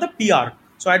had got the PR.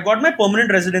 So I had got my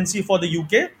permanent residency for the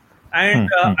UK, and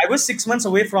I was 6 months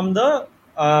away from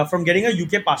from getting a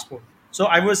UK passport. So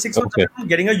I was 6 months away from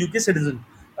getting a UK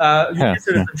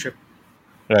citizenship.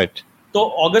 Right. तो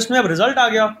अगस्त में अब result आ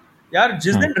गया यार.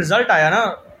 जिस दिन result आया ना,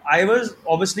 I was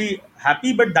obviously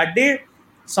happy, but that day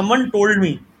someone told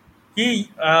me कि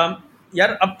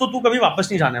यार अब तो तू कभी वापस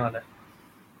नहीं जाने वाला है.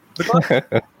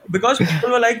 Because people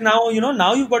were like, now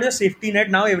you've got your safety net,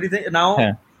 now everything now.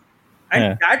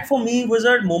 And that for me was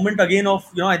a moment again of,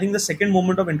 I think the second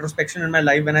moment of introspection in my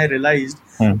life when I realized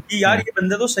कि यार ये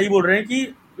बंदे तो सही बोल रहे हैं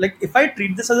कि like if I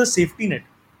treat this as a safety net,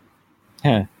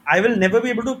 I will never be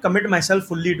able to commit myself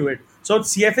fully to it. So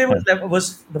CFA was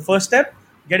the first step.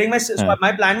 Getting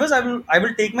my plan was I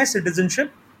will take my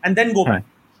citizenship and then go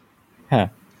back,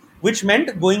 which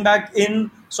meant going back in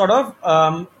sort of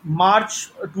March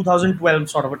 2012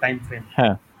 sort of a time frame.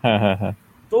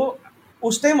 तो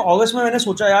उस time अगस्त में मैंने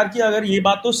सोचा यार कि अगर ये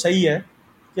बात तो सही है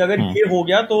कि अगर ये हो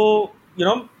गया तो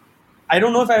I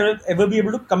don't know if I will ever be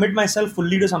able to commit myself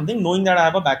fully to something knowing that I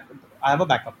have a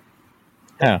backup.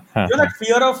 That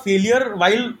fear of failure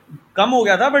while कम हो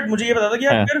गया था, but मुझे ये पता था कि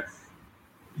अगर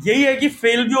यही है कि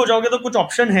फेल भी हो जाओगे तो कुछ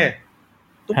ऑप्शन है,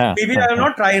 तो maybe I will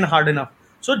not try in hard enough.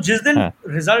 So जिस दिन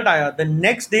रिजल्ट आया, the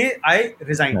next day I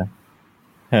resigned.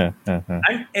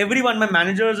 And everyone, my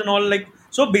managers and all, like,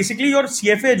 so basically your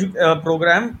CFA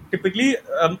program typically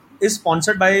is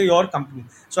sponsored by your company.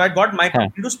 So I got my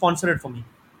company to sponsor it for me.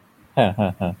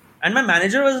 And my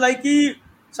manager was like कि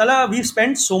साला we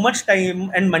spent so much time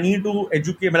and money to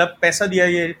educate, मतलब पैसा दिया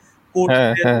ये course,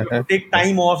 you have to take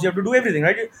time off, you have to do everything,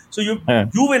 right? So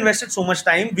you've invested so much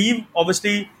time, we've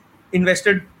obviously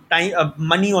invested time,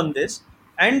 money on this,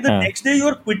 and the next day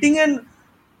you're quitting and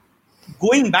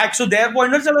going back. So their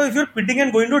point is, if you're quitting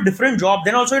and going to a different job,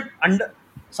 then also it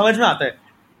समझ में आता है.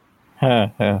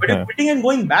 But you're quitting and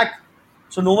going back,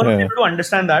 so no one was able to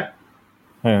understand that.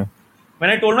 When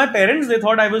I told my parents, they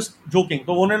thought I was joking.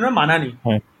 तो उन्होंने माना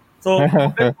नहीं. So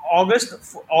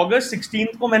August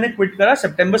 16th को मैंने quit करा.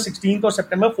 September 16th और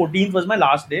September 14th was my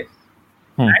last day.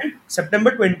 And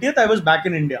September 20th I was back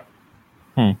in India.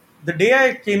 The day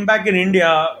I came back in India,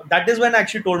 that is when I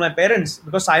actually told my parents,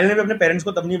 because Sahil ने भी अपने parents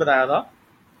को तब नहीं बताया था.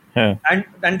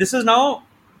 And this is now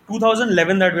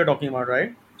 2011 that we are talking about,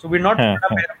 right? So we're not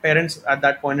parents at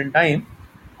that point in time,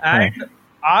 and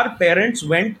our parents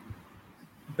went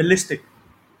ballistic.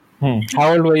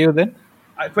 How old were you then?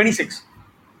 26.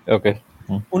 Okay.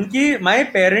 उनकी my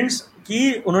parents की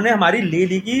उन्होंने हमारी ले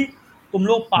ली कि तुम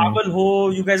लोग पागल हो,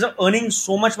 you guys are earning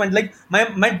so much money. Like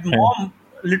my mom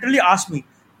literally asked me,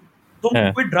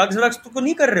 तुम कोई drugs तो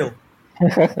नहीं कर रहे हो?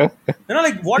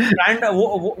 Like what brand,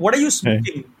 what are you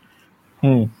smoking?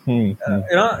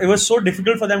 It was so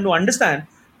difficult for them to understand,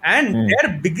 and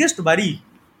their biggest worry,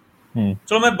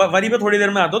 चलो मैं worry पे थोड़ी देर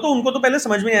में आता हूँ. तो उनको तो पहले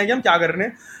समझ में नहीं आया कि हम क्या कर रहे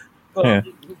हैं.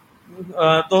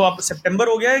 तो अब सितंबर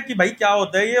हो गया है कि भाई क्या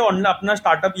होता है ये ऑनलाइन अपना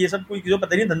स्टार्टअप ये सब कोई जो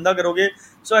पता नहीं धंधा करोगे.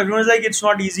 So everyone is like it's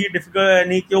not easy, difficult,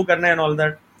 नहीं क्यों करना है and all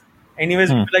that. Anyways,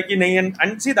 like nahi,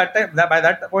 and see that time, by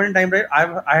that point in time, right?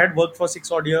 I had worked for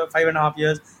 6 odd years, 5.5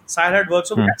 years. Sahil had worked,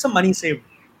 so we had some money saved.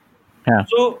 Yeah.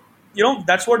 So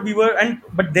that's what we were,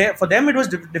 but for them it was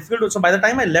difficult. So by the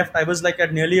time I left, I was like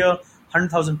at nearly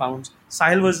 £100,000.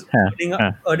 Sahil was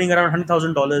earning around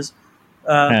 $100,000.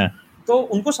 तो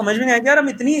उनको समझ में नहीं आया कि यार हम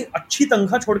इतनी अच्छी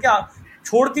तनख्वाह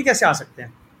छोड़ के कैसे आ सकते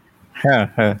हैं.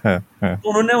 तो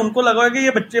उन्होंने उनको लगा कि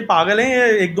ये बच्चे पागल हैं,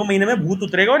 ये 1-2 महीने में भूत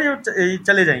उतरेगा और ये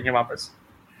चले जाएंगे वापस.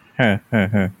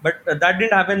 But that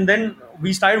didn't happen. Then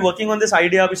we started working on this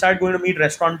idea. We started going to meet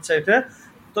restaurants, etc.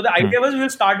 So the idea was we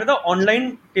will start with an online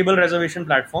table reservation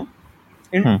platform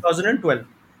in 2012.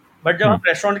 But जब हम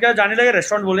restaurant के जाने लगे,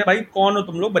 restaurant बोले भाई कौन हो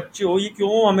तुम लोग, बच्चे हो, ये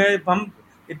क्यों हम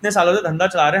इतने सालों से धंधा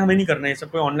चला रहे हैं, हमें नहीं करना है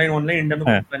सब, कोई ऑनलाइन इंडिया में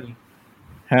करता नहीं.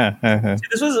 See,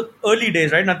 this was early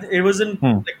days, right? It wasn't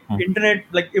like internet,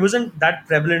 like it wasn't that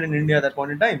prevalent in India at that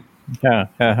point in time.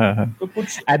 So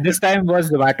at this time was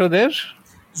Zomato there?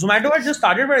 Zomato had just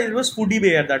started, but it was Foodie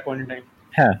Bay at that point in time.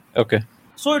 Okay.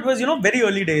 So it was very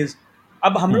early days.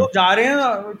 अब हम लोग जा रहे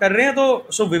हैं कर रहे हैं तो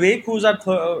so Vivek, who's our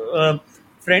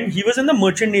friend, he was in the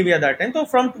merchant navy at that time. So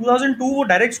from 2002 वो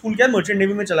direct school किया, merchant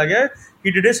navy में चला गया.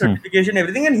 He did his certification,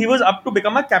 everything, and he was up to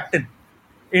become a captain.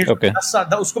 Okay.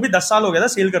 उसको भी 10 साल हो गया था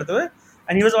सेल करते हुए,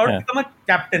 and he was about to become a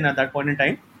captain at that point in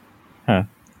time.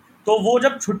 तो वो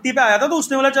जब छुट्टी पे आया था तो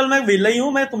उसने बोला चल मैं वेला ही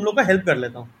हूँ, मैं तुम लोग का हेल्प कर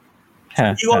लेता हूँ.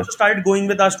 He also started going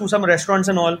with us to some restaurants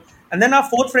and all. And then our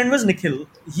fourth friend was Nikhil.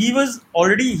 He was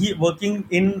already working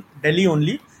in Delhi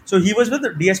only. So he was with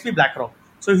DSP BlackRock.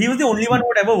 So he was the only one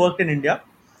who had ever worked in India.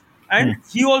 And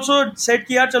he also said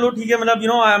कि यार चलो ठीक है,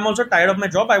 मतलब I am also tired of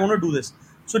my job. I want to do this.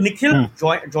 So Nikhil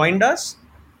joined us,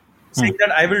 saying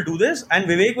that I will do this, and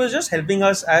Vivek was just helping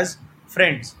us as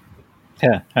friends.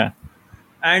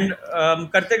 And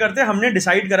करते करते हमने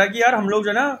decide करा कि यार हम लोग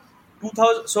जो ना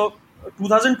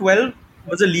 2012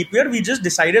 was a leap year. We just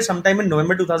decided sometime in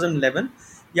November 2011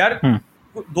 यार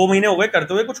 2 महीने हो गए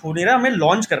करते हुए, कुछ हो नहीं रहा, हमें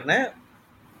लॉन्च करना है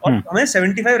और हमें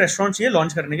 75 रेस्टोरेंट चाहिए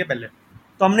लॉन्च करने के पहले.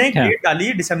 तो हमने एक डेट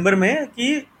डाली दिसंबर में कि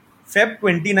Feb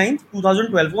 29,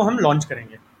 2012 को हम लॉन्च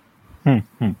करेंगे.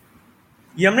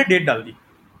 ये हमने डेट डाल दी.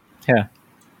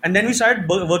 And then we started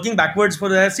working backwards for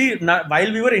that. See,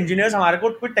 while we were engineers, हमारे को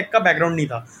कोई टेक का बैकग्राउंड नहीं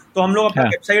था, तो हम लोग अपना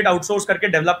वेबसाइट आउटसोर्स करके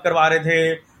डेवलप करवा रहे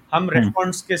थे. हम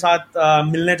रेस्टोरेंट्स के साथ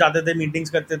मिलने जाते थे, मीटिंग्स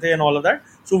करते थे and all of that.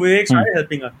 So Vivek started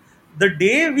helping us. The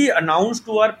day we announced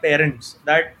to our parents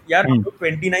that यार हम लोग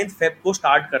 29th Feb को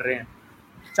स्टार्ट कर रहे हैं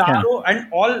चारों, and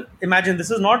all imagine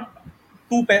this is not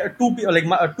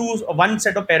one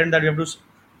set of parents that we have to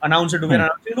announce it to. We are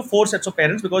announcing to 4 sets of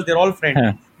parents because they're all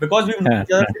friends, because we've known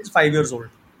each other since 5 years old.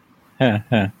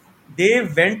 They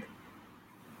went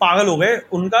पागल हो गए.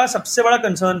 उनका सबसे बड़ा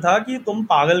concern था कि तुम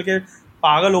पागल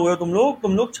हो गए हो,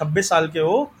 तुम लोग 26 साल के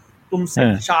हो, तुमसे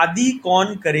शादी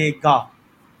कौन करेगा.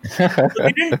 So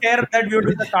they didn't care that we were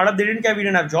doing the startup. They didn't care we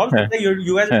didn't have jobs.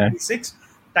 You guys are 26,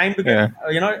 time to get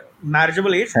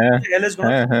marriageable age. Who the hell is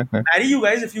gonna marry you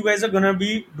guys if you guys are gonna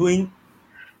be doing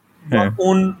your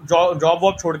own job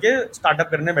work छोड़ के startup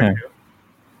करने बैठे हो.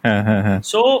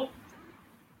 So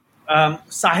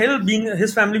Sahil,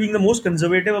 his family being the most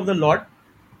conservative of the lot,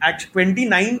 at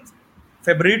 29th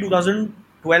February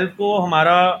 2012 को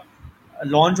हमारा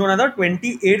launch होना था.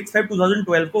 28th Feb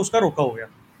 2012 को उसका रोका हो गया.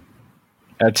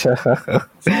 अच्छा.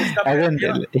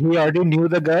 he already knew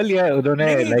the girl या उन्होंने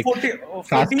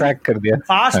फास्ट ट्रैक कर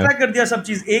दिया सब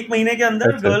चीज एक महीने के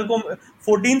अंदर. गर्ल को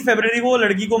 14th February को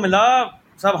लड़की को मिला,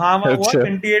 सब हाँ हुआ.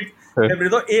 28th February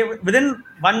तो within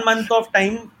 1 month of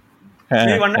time,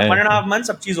 1.5 months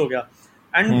सब चीज हो गया.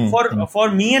 And for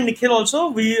me and Nikhil also,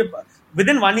 we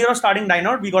within 1 year of starting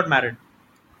DineOut, we got married.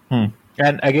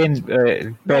 And again,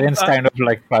 parents kind of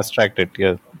like fast tracked it.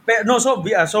 Yeah. No, so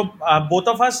both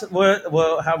of us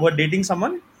were dating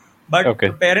someone, but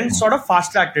parents sort of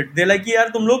fast tracked it. They like यार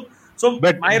तुम लोग. So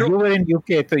but you were in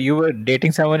UK, so you were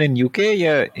dating someone in UK,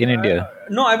 yeah, in India.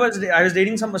 No, I was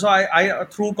dating someone. So I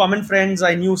through common friends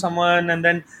I knew someone, and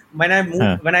then when I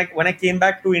moved, when I came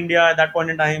back to India at that point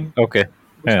in time, we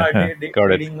started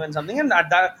dating and something, and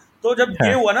at that. तो जब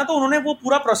ये हुआ ना तो उन्होंने वो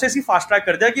पूरा process ही fast track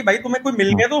कर दिया कि भाई तुम्हें कोई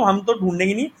मिल गया तो हम तो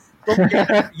ढूंढेंगे नहीं, तो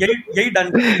यही डन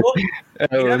कर दो.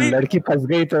 लड़की फंस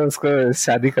गई तो उसको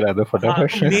शादी करा दो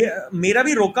फटाफट. मेरा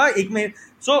भी रोका एक में.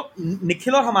 सो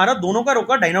निखिल और हमारा दोनों का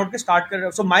रोका DineOut के स्टार्ट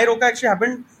कर. सो माय रोका actually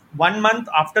happened 1 month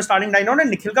after starting DineOut, and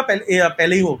Nikhil का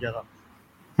पहले ही हो गया था.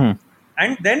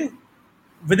 And then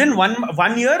within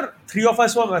one year 3 of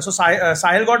us were. So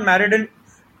Sahil got married in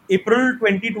April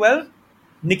 2012.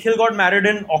 Nikhil got married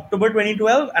in October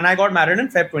 2012 and I got married in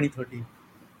Feb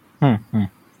 2013.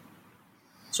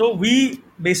 So we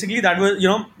basically, that was,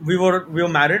 we were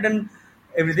married and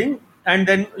everything, and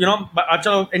then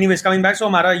अच्छा, anyways, coming back, so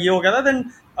हमारा ये हो गया था, then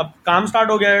अब काम start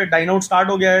हो गया है, DineOut start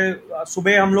हो गया है,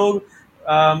 सुबह हम लोग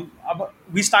अब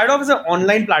we started off as an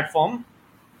online platform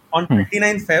on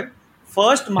 29th Feb.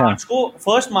 First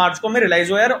March को मैं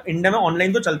रियलाइज हुआ यार इंडिया में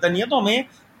ऑनलाइन तो चलता नहीं है, तो हमें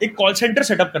एक कॉल सेंटर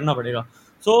सेटअप करना पड़ेगा.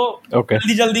 So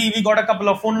जल्दी we got a couple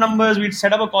of phone numbers, we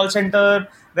set up a call center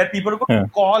where people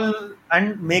could call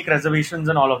and make reservations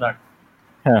and all of that.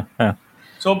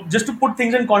 So just to put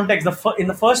things in context, in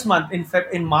the first month,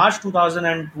 in March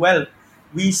 2012,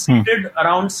 we seated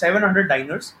around 700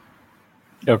 diners.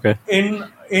 Okay.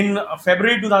 In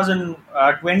February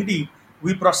 2020,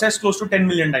 we processed close to 10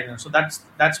 million diners. So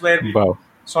that's where we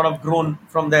sort of grown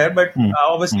from there. But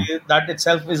obviously that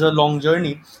itself is a long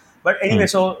journey. But anyway,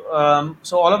 so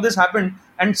all of this happened,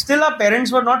 and still our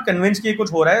parents were not convinced कि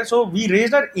कुछ हो रहा है. So we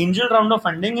raised our angel round of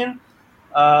funding in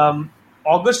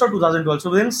August of 2012.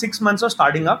 So within 6 months of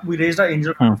starting up, we raised our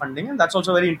angel round of funding, and that's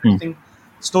also a very interesting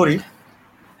story.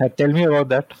 Tell me about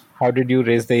that. How did you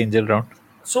raise the angel round?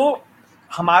 So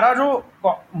हमारा जो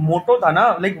motto था ना,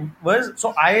 like was,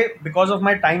 so because of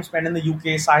my time spent in the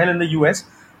UK, Sahil in the US,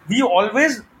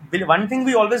 one thing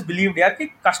we always believed यार कि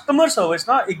customer service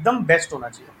ना एकदम best होना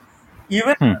चाहिए.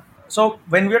 Even so,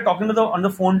 when we are talking on the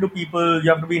phone to people, you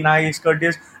have to be nice,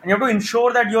 courteous, and you have to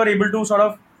ensure that you are able to sort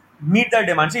of meet their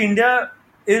demands. See, India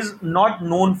is not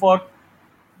known for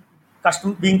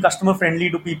being customer friendly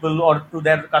to people or to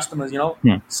their customers,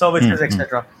 services,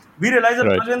 etc. We realize that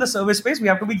because we're in the service space, we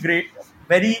have to be great,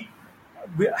 very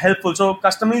helpful. So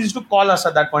customers used to call us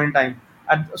at that point in time.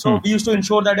 And so we used to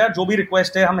ensure that यार जो भी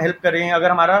request है हम help करें.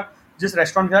 अगर हमारा जिस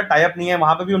restaurant के साथ tie up नहीं है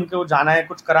वहाँ पे भी उनको जाना है,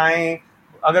 कुछ कराएं.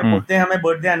 अगर बोलते हैं हमें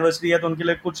बर्थडे एनिवर्सरी है तो उनके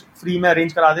लिए कुछ फ्री में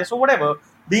अरेंज करा दे. So whatever,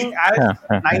 being as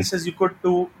nice as you could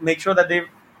to make sure that they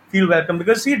feel welcome,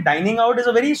 because C dining out is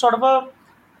a very sort of a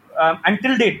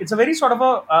until date it's a very sort of a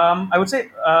I would say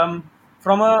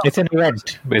from a it's an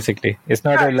event basically. It's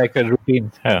not like a routine.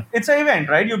 It's an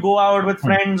event, right? You go out with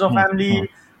friends or family.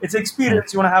 It's an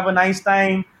experience. You want to have a nice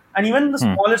time, and even the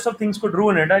smallest of things could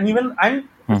ruin it, and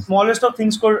the smallest of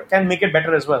things can make it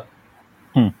better as well.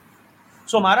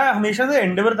 So हमारा हमेशा से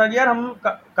Endeavour था कि यार हम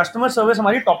customer service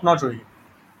हमारी top notch होगी.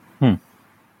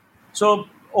 So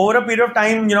over a period of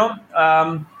time,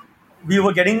 we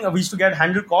used to get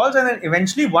 100 calls, and then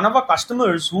eventually one of our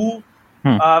customers who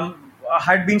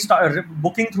had been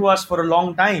booking through us for a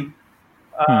long time,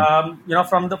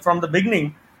 from the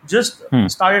beginning, just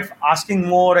started asking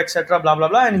more, etc. Blah blah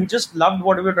blah, and he just loved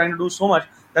what we were trying to do so much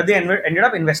that they ended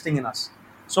up investing in us.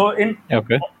 So in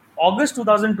August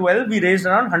 2012, we raised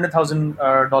around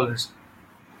 $100,000.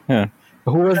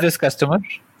 Who was this customer?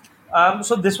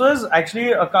 So this was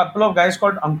actually a couple of guys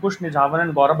called Ankush Nijavan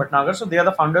and Gaurav Bhatnagar. So they are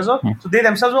the founders of. So they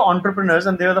themselves were entrepreneurs,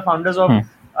 and they are the founders of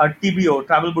TBO,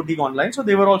 Travel Boutique Online. So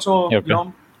they were also,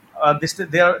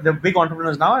 they are big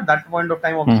entrepreneurs now. At that point of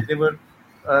time, obviously they were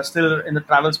still in the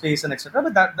travel space and etc.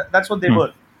 But that's what they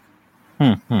were.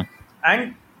 And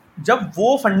जब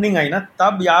वो funding आई ना,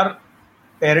 तब यार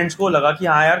parents को लगा कि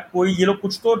हाँ यार कोई ये लोग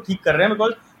कुछ तो ठीक कर रहे हैं,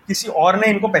 बिकॉज किसी और ने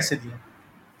इनको पैसे दिए.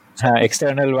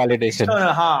 External validation.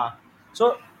 हाँ. So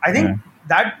I think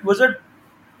that was a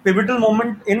pivotal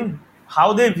moment in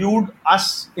how they viewed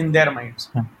us in their minds.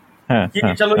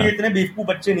 कि चलो ये इतने बेवकूफ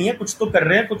बच्चे नहीं है, कुछ तो कर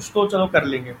रहे हैं, कुछ तो चलो कर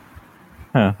लेंगे.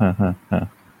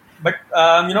 But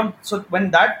so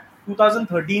when that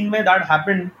 2013 में that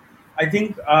happened, I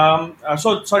think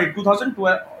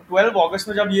 2012 August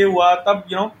में जब ये हुआ,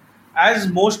 तब as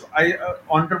most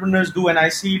entrepreneurs do, and I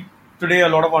see today a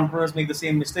lot of entrepreneurs make the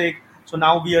same mistake. So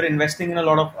now we are investing in a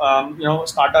lot of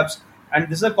startups, and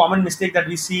this is a common mistake that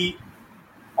we see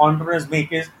entrepreneurs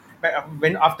make is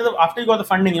when after you got the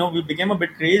funding, we became a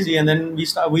bit crazy, and then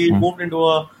we moved into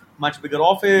a much bigger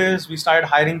office. We started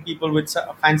hiring people with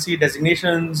fancy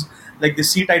designations like the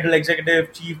C-title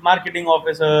executive, chief marketing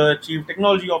officer, chief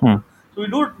technology officer. So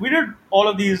we did all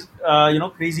of these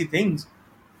crazy things,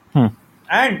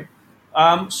 and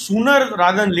sooner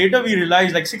rather than later we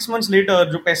realized, like 6 months later,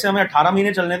 जो पैसे हमें 18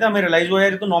 महीने चलने थे, हमें realize हुआ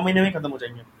यार ये तो 9 महीने में खत्म हो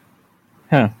जाएंगे.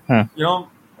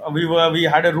 We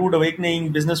had a rude awakening.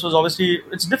 Business was obviously,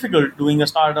 it's difficult doing a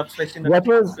startup, especially in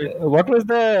what was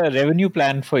the revenue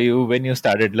plan for you when you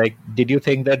started? Like, did you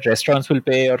think that restaurants will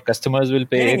pay or customers will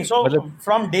pay? So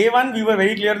from day one we were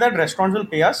very clear that restaurants will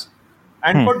pay us,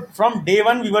 and from day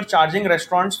one we were charging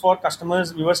restaurants for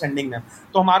customers we were sending them.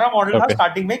 तो हमारा model था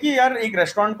starting में कि यार एक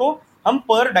restaurant को हम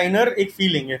पर डाइनर एक फी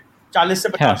लेंगे 40 से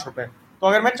 50 रुपए. तो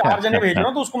अगर मैं 4 जने भेज रहा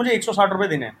हूँ तो उसको मुझे 160 रुपए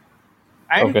देने हैं.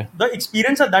 And Okay. the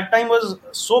experience at that time was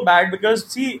so bad because,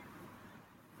 see,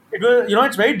 it was,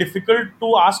 it's very difficult to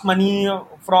ask money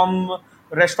from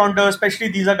restaurateurs, especially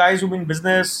these are guys who've been in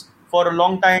business for a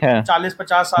long time, Yeah.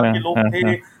 40-50 साल के लोग थे,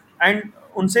 and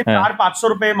उनसे हाँ. 400-500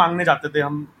 रुपए मांगने जाते थे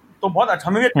हम, तो बहुत अच्छा,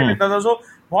 हमें भी अच्छा लगता था, so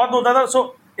बहुत होता था. So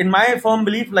in my firm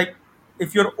belief, like,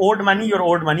 if you're owed money,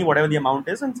 whatever the amount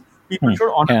is, and people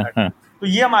should honor Yeah. that. तो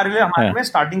ये हमारे में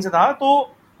स्टार्टिंग से था. तो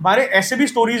हमारे ऐसे भी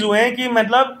स्टोरीज हुए हैं कि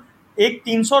मतलब एक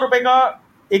 300 रुपए का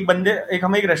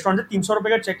हमें एक रेस्टोरेंट से 300 रुपए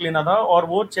का चेक लेना था, और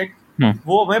वो चेक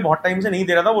वो हमें बहुत टाइम से नहीं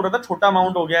दे रहा था. वो रहा था छोटा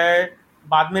अमाउंट हो गया है,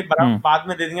 बाद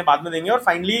में दे देंगे, और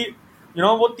फाइनली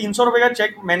वो 300 रुपए का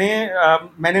चेक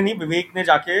मैंने नहीं, विवेक ने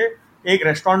जाके एक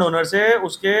रेस्टोरेंट ओनर से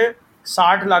उसके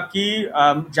 60 लाख की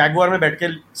जैगुआर में बैठ के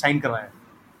साइन करवाया.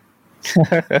 So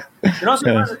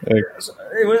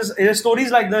it was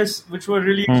stories like this which were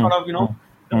really sort of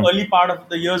the early part of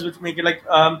the years which make it like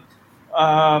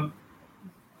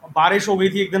बारिश हो गई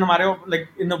थी एक दिन हमारे, like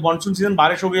in the monsoon season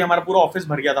बारिश हो गई, हमारा पूरा ऑफिस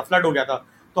भर गया था, फ्लड हो गया था.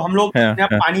 तो हम लोग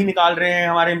पानी निकाल रहे हैं,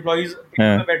 हमारे एम्प्लॉइज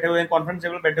बैठे हुए हैं, कॉन्फ्रेंस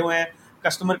टेबल बैठे हुए हैं,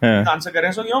 कस्टमर आंसर कर रहे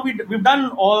हैं. So we done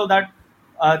all that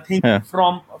thing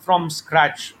from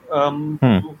scratch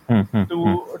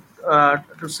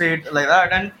to say it like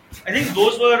that. And I think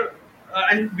those were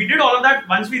and we did all of that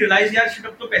once we realized यार shit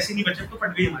अब तो पैसे नहीं बचे, तो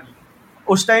फट गई हमारी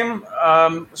उस time.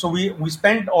 So we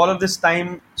spent all of this time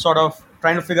sort of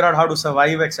trying to figure out how to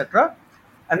survive, etc.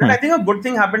 And then I think a good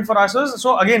thing happened for us was,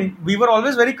 so again, we were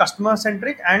always very customer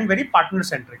centric and very partner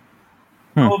centric.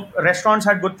 So restaurants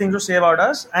had good things to say about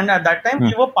us, and at that time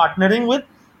we were partnering with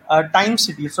Times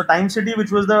City. So Times City,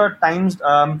 which was the Times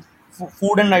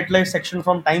food and nightlife section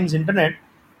from Times Internet,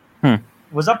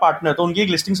 was a partner. तो उनकी एक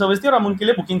listing service थी और हम उनके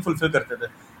लिए booking fulfil करते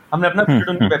थे. हमने अपना क्रेडिट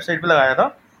उनकी वेबसाइट पे लगाया था.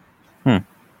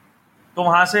 तो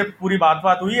वहां से पूरी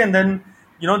बात हुई, and then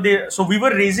so we were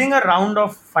raising a round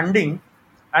of funding,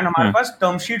 and हमारे पास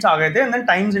term sheets आ गए थे, and then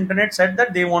Times Internet said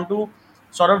that they want to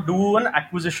sort of do an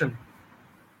acquisition.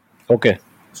 Okay.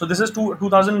 So this is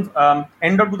 2000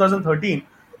 end of 2013,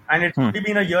 and it's only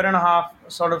been a year and a half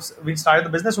sort of we started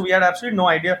the business, so we had absolutely no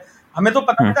idea. हमें तो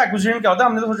पता नहीं था acquisition क्या होता है,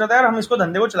 हमने तो सोचा था यार हम इसको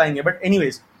धंधे को चलाएंगे. But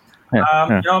anyways,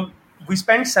 we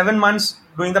spent 7 months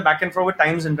doing the back and forth with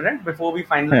Times Internet before we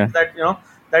finalized that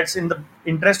that's in the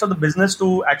interest of the business to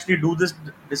actually do this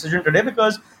decision today,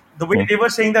 because the way they were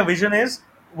saying their vision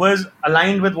was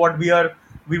aligned with what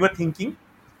we were thinking.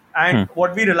 And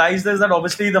what we realized is that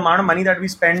obviously the amount of money that we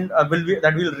spend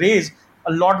that we'll raise,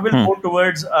 a lot will go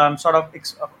towards sort of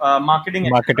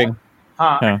marketing.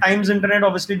 And Times Internet,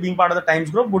 obviously being part of the Times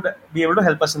group, would be able to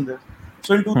help us in this.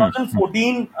 So in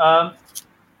 2014,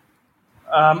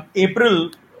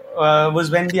 April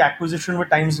was when the acquisition with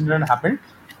Times Internet happened.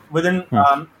 Within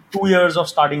 2 years of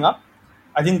starting up,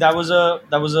 I think that was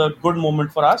a good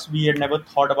moment for us. We had never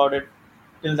thought about it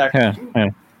till that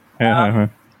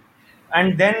time.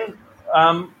 And then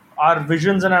our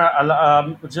visions and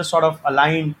just sort of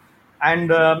aligned,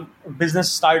 and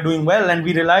business started doing well. And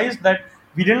we realized that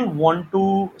we didn't want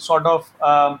to sort of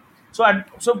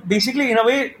so basically, in a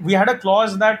way, we had a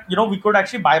clause that we could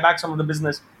actually buy back some of the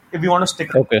business if we want to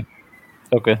stick.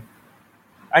 Okay.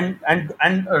 And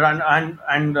run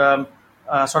and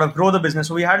sort of grow the business.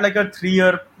 So we had like a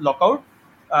 3-year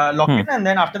lock-in, and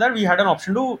then after that we had an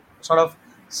option to sort of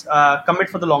commit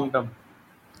for the long term.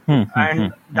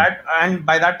 And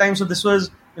by that time, so this was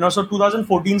so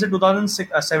 2014 से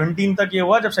 2017 तक ये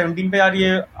हुआ. जब 17 पे यार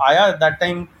ये आया, that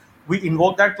time we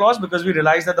invoked that clause because we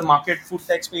realized that the market food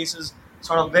tech space is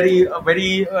sort of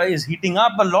very is heating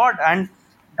up a lot, and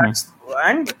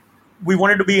and we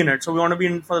wanted to be in it. So we want to be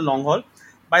in it for the long haul.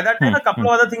 By that time, a couple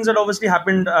of other things had obviously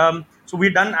happened. So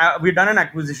we've done an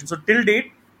acquisition. So till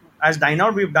date, as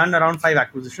DineOut, we've done around 5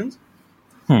 acquisitions.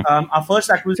 Our first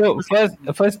acquisition.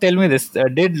 So first, tell me this: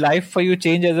 did life for you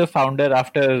change as a founder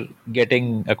after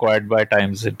getting acquired by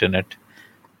Times Internet?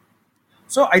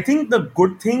 So I think the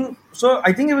good thing. So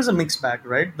I think it was a mixed bag,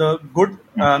 right? The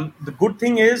good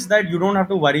thing is that you don't have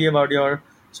to worry about your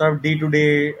sort of day to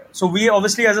day. So we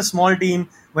obviously, as a small team,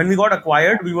 when we got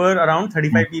acquired, we were around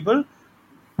 35 people.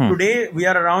 Today we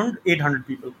are around 800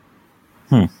 people.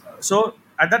 So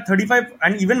at that 35,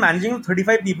 and even managing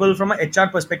 35 people from an HR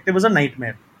perspective was a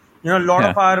nightmare. A lot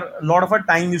of our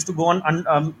time used to go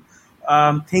on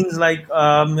things like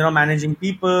managing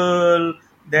people,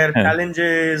 their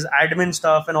challenges, admin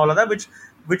stuff, and all of that,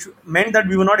 which meant that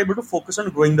we were not able to focus on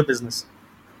growing the business.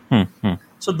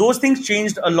 So those things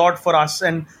changed a lot for us,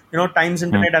 and Times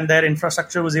Internet and their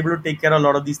infrastructure was able to take care of a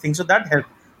lot of these things. So that helped,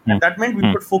 and that meant we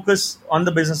could focus on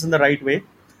the business in the right way.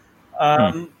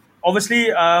 Obviously,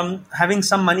 having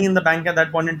some money in the bank at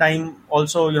that point in time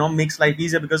also makes life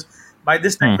easier, because By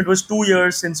this time, it was 2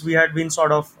 years since we had been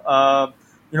sort of,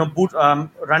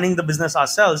 running the business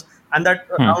ourselves. And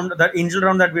that angel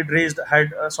round that we'd raised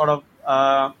had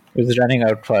It was running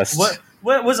out fast.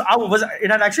 was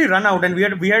it had actually run out, and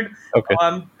we had Okay.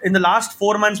 in the last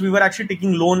 4 months we were actually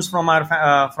taking loans from our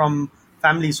from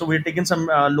families. So we had taken some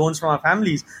loans from our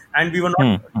families, and we were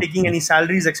not taking any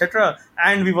salaries, etc.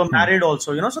 And we were married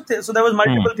also, so there was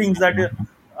multiple things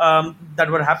that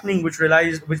were happening, which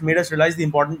made us realize the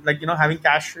important, having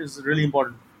cash is really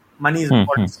important. Money is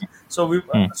important. So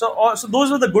so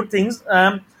those were the good things.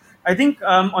 I think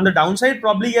on the downside,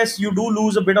 probably yes, you do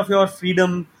lose a bit of your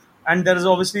freedom, and there is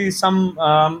obviously some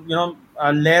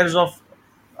layers of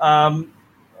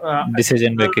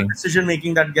Decision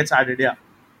making that gets added. Yeah.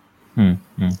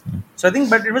 So I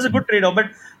think, but it was a good trade-off. But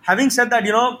having said that,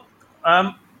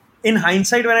 in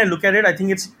hindsight, when I look at it, I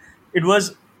think it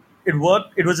worked.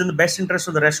 It was in the best interest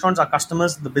of the restaurants, our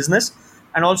customers, the business,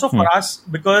 and also for us,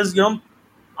 because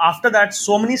after that,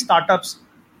 so many startups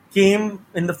came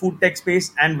in the food tech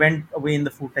space and went away in the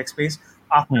food tech space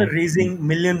after raising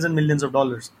millions and millions of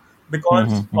dollars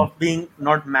because of being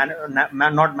not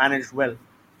managed well.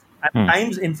 At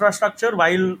times, infrastructure,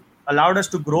 while allowed us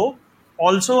to grow,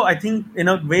 also I think in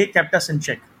a way kept us in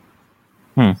check.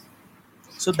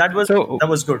 So that was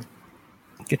good.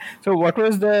 Okay. So what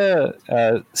was the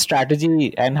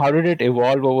strategy, and how did it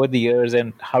evolve over the years,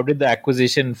 and how did the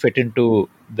acquisition fit into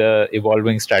the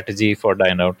evolving strategy for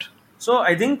DineOut? So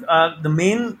I think the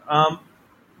main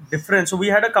difference. So we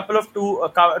had a couple of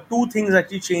two things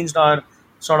actually changed our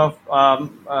sort of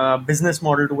business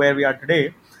model to where we are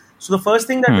today. So the first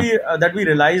thing that we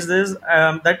realized is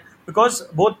that because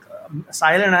both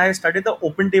Sahil and I studied the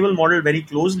open table model very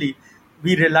closely,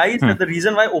 we realized that the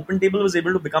reason why open table was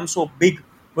able to become so big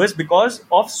was because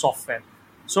of software.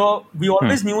 So we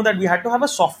always knew that we had to have a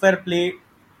software play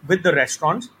with the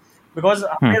restaurants, because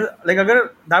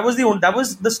that was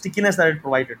the stickiness that it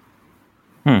provided.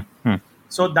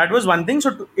 So that was one thing.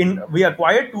 So we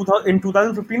acquired in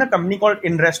 2015 a company called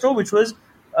InResto, which was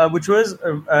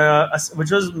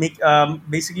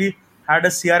basically had a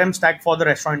CRM stack for the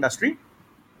restaurant industry.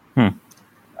 And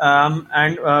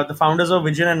the founders of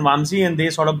Vijay and Vamsi, and they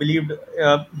sort of believed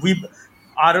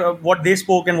what they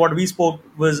spoke and what we spoke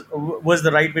was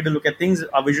the right way to look at things.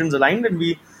 Our visions aligned, and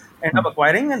we ended up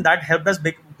acquiring, and that helped us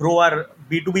grow our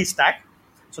B2B stack.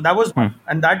 So that was one,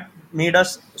 and that made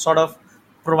us sort of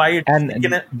provide.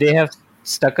 And they have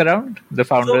stuck around, the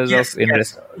founders of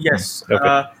InResto? Yes.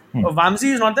 Okay.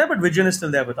 Vamsi is not there, but Vijay is still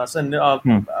there with us and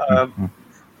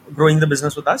growing the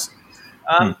business with us.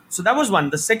 So that was one.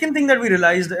 The second thing that we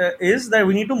realized is that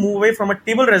we need to move away from a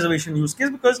table reservation use case,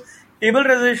 because table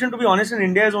reservation, to be honest, in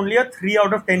India is only a 3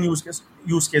 out of 10 use case.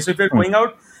 So if you're going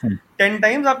out 10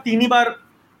 times, आप 3 ही बार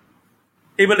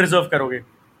table reserve करोगे.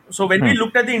 So when we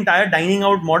looked at the entire dining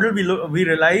out model, we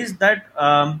realized that,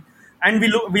 and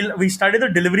we studied the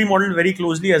delivery model very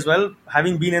closely as well,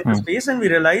 having been in the space, and we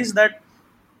realized that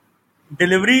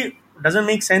delivery doesn't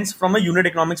make sense from a unit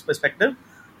economics perspective,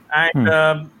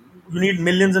 and you need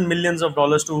millions and millions of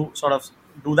dollars to sort of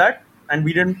do that, and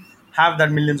we didn't have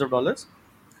that millions of dollars.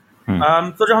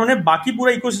 So जब हमने बाकी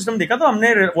पूरा ecosystem देखा, तो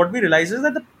हमने what we realized is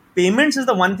that the payments is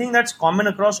the one thing that's common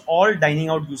across all dining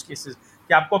out use cases,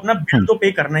 कि आपको अपना bill तो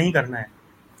pay करना ही करना है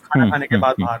खाना खाने के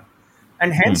बाद बाहर.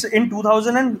 And hence in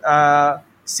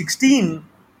 2016,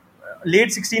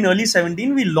 late 16, early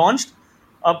 17, we launched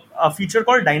a feature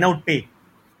called Dine Out Pay,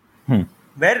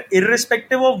 where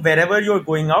irrespective of wherever you're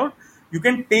going out, you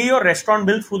can pay your restaurant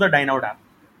bill through the Dine Out app.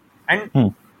 And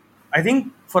I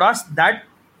think for us, that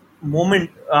moment,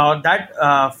 that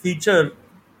feature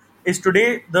is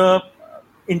today the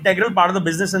integral part of the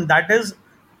business, and that has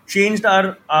changed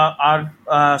our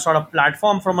sort of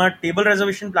platform from a table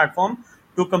reservation platform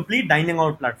to a complete dining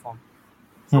out platform.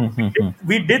 So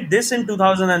we did this in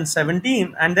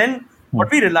 2017, and then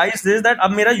what we realized is that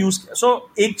अब मेरा use, so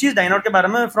एक चीज Dine Out के बारे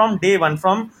में from day one,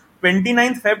 from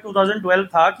 29th Feb 2012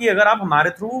 था कि अगर आप हमारे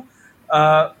थ्रू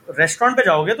रेस्टोरेंट पे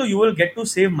जाओगे तो you will get to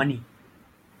save money.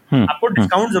 आपको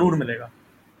डिस्काउंट जरूर मिलेगा.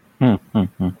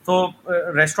 तो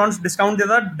रेस्टोरेंट्स डिस्काउंट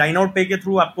देता, डाइन आउट पे के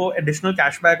थ्रू आपको एडिशनल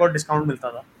कैशबैक और डिस्काउंट मिलता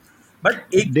था. But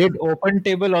did Open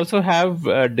Table also have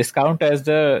discount as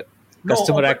the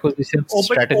customer acquisition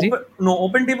strategy? No,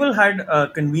 Open Table had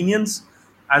convenience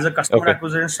as a customer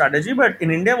acquisition strategy, but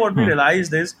in India, what we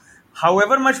realized is,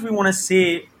 however much we want to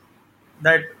say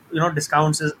that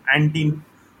discounts is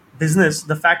anti-business,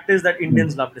 the fact is that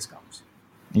Indians love discounts.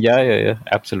 Yeah,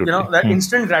 absolutely. That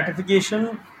instant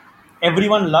gratification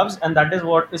everyone loves, and that is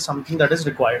what is something that is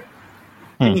required.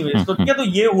 Anyways, तो ठीक है, तो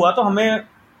ये हुआ, तो हमें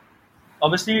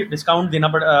obviously discount देना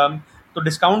पड़ा, तो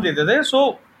discount देते थे.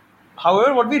 So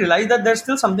However, what we realized that there's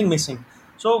still something missing.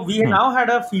 So we now had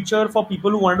a feature for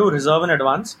people who wanted to reserve in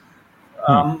advance,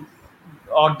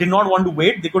 or did not want to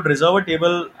wait. They could reserve a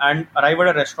table and arrive at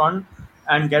a restaurant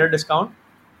and get a discount.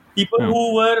 People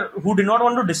who did not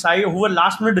want to decide, who were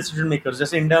last minute decision makers.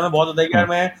 जैसे India में बहुत होता है कि यार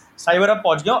मैं cyber अब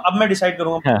पहुंच गया हूँ, अब मैं डिसाइड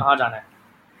करूंगा कहाँ जाना है.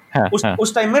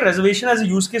 उस टाइम में reservation as a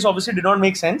use case obviously did not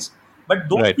make sense, but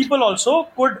those people also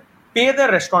could pay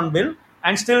their restaurant bill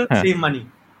and still save money.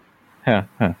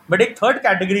 But एक third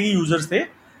category के users थे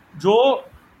जो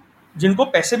जिनको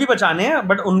पैसे भी बचाने हैं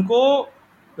बट उनको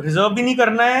रिजर्व भी नहीं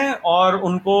करना है और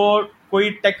उनको कोई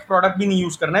टेक प्रोडक्ट भी नहीं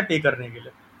यूज करना है पे करने के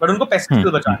लिए, बट उनको पैसे स्टिल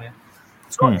बचाने हैं.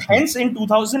 So hence in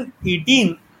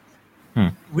 2018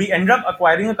 we ended up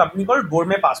acquiring a company called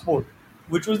Gourmet Passport,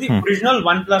 which was the original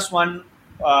 1+1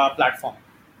 platform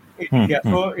in India.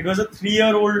 So it was a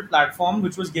 3-year-old platform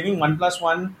which was giving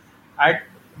 1+1 at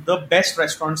the best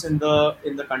restaurants in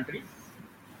the country.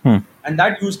 And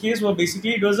that use case was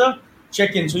basically, it was a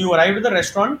check-in. So you arrive at the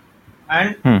restaurant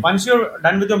and once you're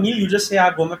done with your meal, you just say,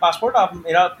 "आप Gourmet Passport, आप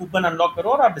मेरा coupon unlock करो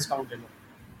और आप discount ले लो."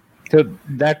 So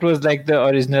that was like the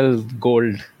original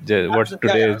gold. What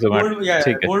today is the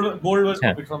gold was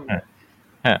copied from there.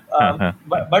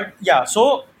 But yeah,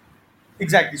 so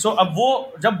exactly. So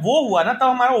जब वो हुआ ना, तब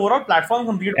हमारा overall platform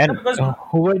complete. And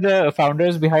who were the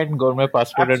founders behind Gourmet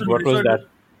Passport? Absolutely. And what was that?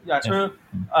 Yeah, so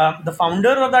the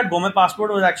founder of that Gourmet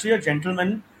Passport was actually a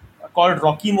gentleman called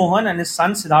Rocky Mohan and his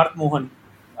son Siddharth Mohan.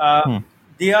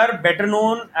 They are better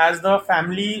known as the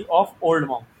family of Old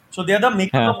Monk. So they are the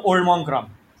makers of Old Monk rum.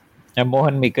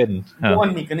 Mohan Meekan.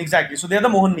 Mohan Meekan, exactly. So they are the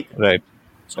Mohan Meekan. Right.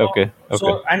 So, okay.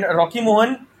 So and Rocky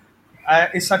Mohan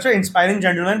is such an inspiring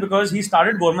gentleman because he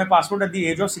started Gourmet Passport at the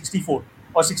age of 64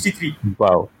 or 63.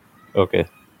 Wow. Okay.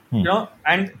 You know,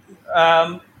 and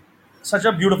such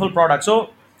a beautiful product. So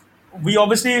we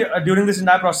obviously during this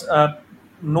entire process,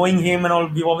 knowing him and all,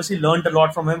 we've obviously learned a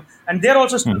lot from him, and they're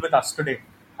also still with us today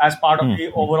as part of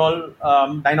the overall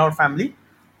DineOut family.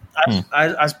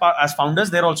 As founders,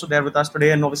 they're also there with us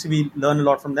today, and obviously we learn a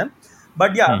lot from them.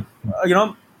 But yeah, you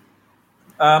know,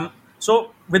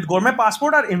 so with Gourmet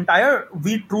Passport,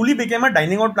 we truly became a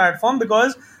dining out platform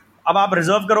because अब आप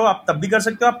reserve करो, आप तब भी कर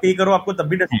सकते हो, आप पे करो, आपको तब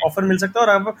भी ऑफर मिल सकता है, और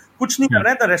आप कुछ नहीं कर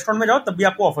रहे हैं तो रेस्टोरेंट में जाओ तब भी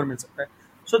आपको ऑफर मिल सकता है.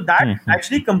 So that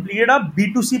actually completed a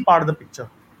B2C part of the picture.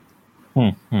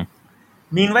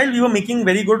 Meanwhile, we were making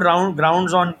very good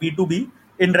grounds on B2B.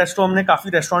 In restaurant हमने काफी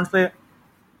रेस्टोरेंट्स पे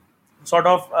sort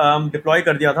of deploy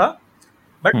कर दिया था.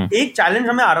 But एक challenge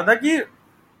हमें आ रहा था कि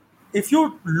if you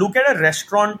look at a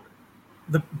restaurant,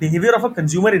 the behavior of a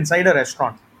consumer inside a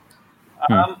restaurant,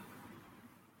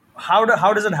 how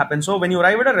does it happen? So when you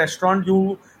arrive at a restaurant,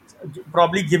 you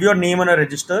probably give your name on a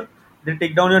register. They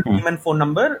take down your name and phone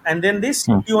number, and then they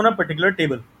sit you on a particular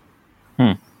table.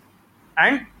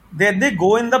 And then they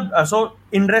go in the... so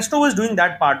Inresto was doing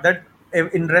that part. That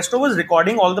Inresto was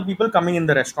recording all the people coming in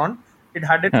the restaurant. It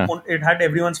had it had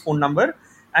everyone's phone number,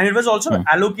 and it was also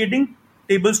allocating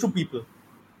tables to people.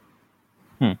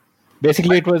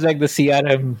 Basically, it was like the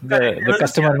CRM, the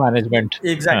customer management.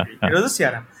 Exactly, it was a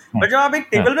CRM. But जब आप एक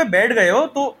table पे बैठ गए हो,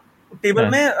 तो table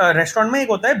में restaurant में एक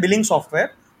होता है बिलिंग सॉफ्टवेयर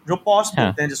जो पॉस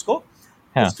बोलते हैं जिसको,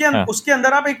 उसके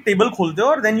अंदर आप एक टेबल खोलते हो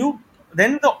और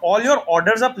then all your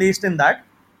orders are placed in that,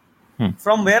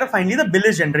 from where finally the bill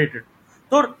is generated.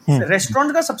 तो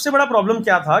रेस्टोरेंट का सबसे बड़ा प्रॉब्लम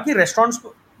क्या था कि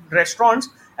restaurants,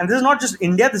 and this is not just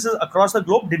India, this is across the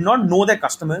globe, did not know their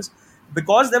customers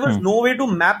because there was no way to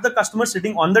map the customer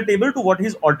sitting on the table to what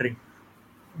he's ordering,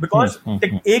 because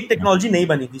एक technology नहीं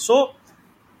बनी थी. So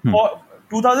for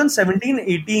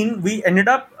 2017-18, we ended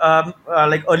up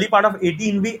like early part of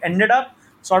 18, we ended up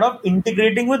sort of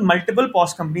integrating with multiple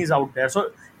POS companies out there.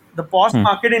 So the POS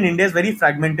market in India is very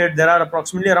fragmented. There are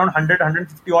approximately around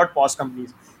 100-150 odd POS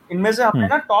companies. इनमें से हमने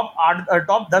ना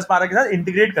top 10-12 के साथ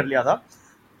integrate कर लिया था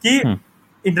कि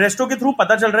इनरेस्टो के थ्रू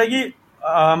पता चल रहा है कि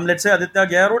लेट्स से आदित्य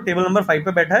गया और वो टेबल नंबर 5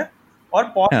 पे बैठा है, और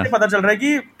पॉस से पता चल रहा है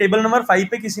कि टेबल नंबर 5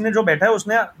 पे किसी ने जो बैठा है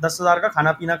उसने 10,000 का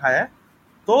खाना पीना खाया है.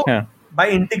 तो by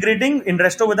integrating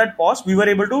Inresto with that POS, we were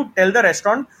able to tell the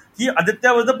restaurant कि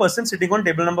Aditya was the person sitting on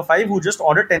table number 5 who just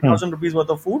ordered 10,000 rupees worth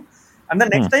of food, and the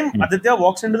next time Aditya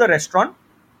walks into the restaurant,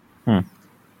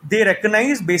 they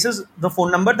recognize basis the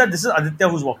phone number that this is Aditya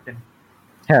who's walked in.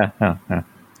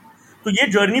 तो ये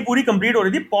journey पूरी complete हो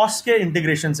रही थी POS के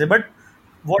integration से. But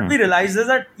what we realized is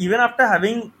that even after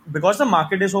having, because the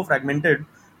market is so fragmented,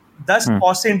 10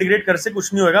 POS से integrate कर से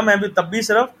कुछ नहीं होगा. मैं भी तब भी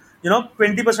सिर्फ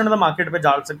 20% ऑफ द मार्केट पे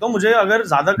डाल सकता हूँ. मुझे अगर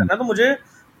ज्यादा करना है तो मुझे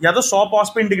या तो 100 POS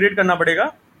पे इंटीग्रेट करना पड़ेगा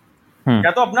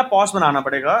या तो अपना POS बनाना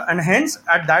पड़ेगा. And hence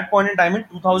at that point in time in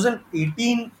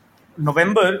 2018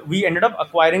 November, we ended up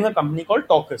acquiring a company called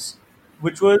Tocus,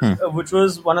 which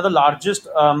was one of the largest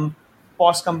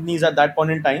POS companies at that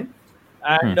point in time.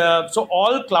 And so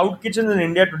all cloud kitchens in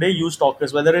India today use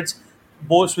Talkers, whether it's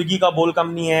Swiggy का बोल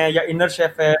company है या inner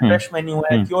chef है, fresh menu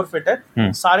है, cure fit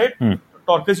है, सारे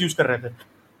Torx use कर रहे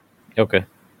थे okay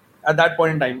at that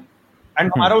point in time.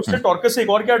 And हमारा उससे टॉर्कस से एक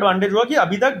और क्या एडवांटेज हुआ कि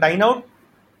अभी तक dine out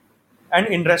and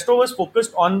इंडस्ट्रो was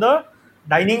focused on the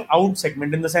dining out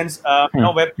segment, in the sense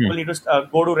where people need to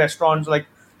go to restaurants like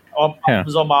or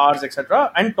pubs or bars,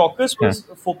 etc. And Talkers was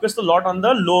focused a lot on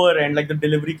the lower end, like the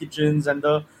delivery kitchens and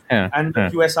the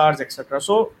QSRs, etc.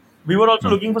 So we were also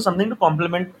looking for something to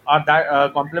complement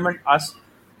us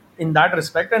in that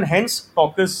respect, and hence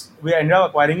Talkers we ended up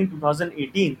acquiring in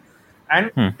 2018,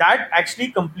 and that actually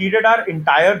completed our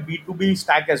entire B2B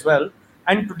stack as well.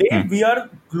 And today we are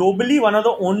globally one of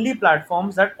the only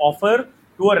platforms that offer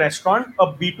to a restaurant a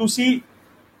B2C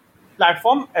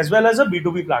platform as well as a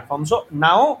B2B platform. So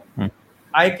now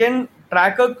I can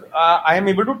track I am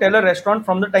able to tell a restaurant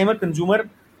from the time a consumer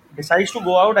decides to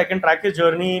go out, I can track his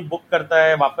journey, book करता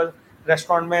है, वापस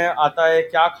restaurant में आता है,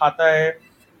 क्या खाता है,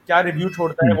 क्या review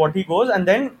छोड़ता है, what he goes, and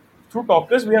then through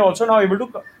Talkers we are also now able to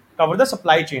cover the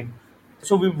supply chain.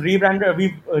 So we've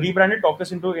rebranded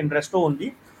Talkers into Inresto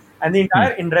only, and the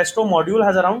entire Inresto module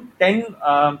has around 10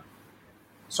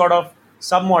 sort of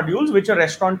sub-modules which a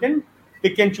restaurant can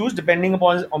pick and choose depending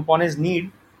upon his need,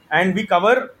 and we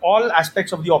cover all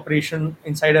aspects of the operation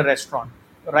inside a restaurant,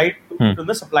 right to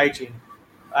the supply chain.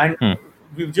 And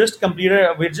we're just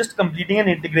completing an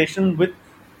integration with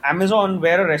Amazon,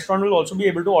 where a restaurant will also be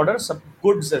able to order some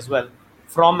goods as well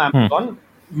from Amazon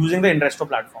using the Inresto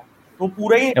platform. So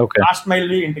पूरा ही last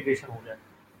mile integration हो गया.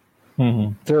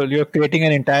 So you're creating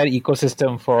an entire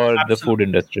ecosystem for the food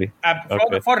industry.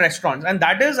 For restaurants, and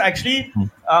that has actually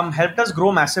helped us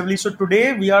grow massively. So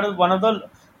today we are one of the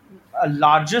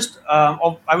largest,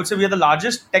 I would say we are the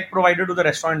largest tech provider to the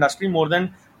restaurant industry. More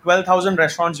than 12,000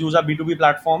 restaurants use our B2B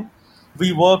platform.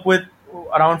 We work with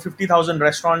around 50,000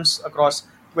 restaurants across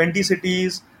 20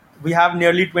 cities. We have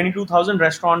nearly 22,000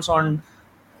 restaurants on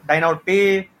DineOut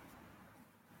Pay.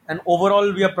 And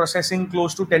overall, we are processing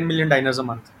close to 10 million diners a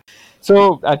month.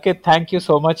 So, Ankit, thank you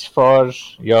so much for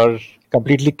your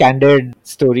completely candid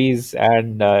stories,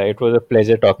 and it was a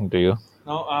pleasure talking to you.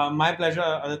 No, my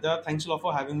pleasure, Aditya. Thanks a lot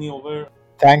for having me over.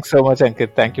 Thanks so much,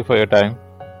 Ankit. Thank you for your time.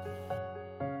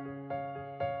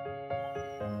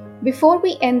 Before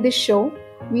we end this show,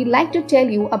 we'd like to tell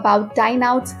you about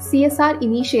DineOut's CSR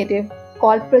initiative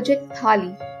called Project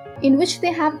Thali, in which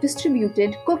they have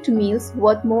distributed cooked meals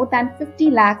worth more than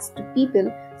 50 lakhs to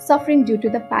people suffering due to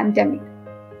the pandemic.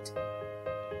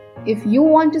 If you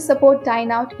want to support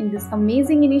Dine Out in this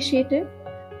amazing initiative,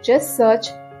 just search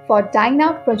for Dine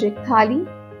Out Project Thali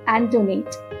and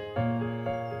donate.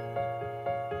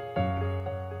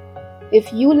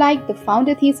 If you like the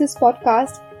Founder Thesis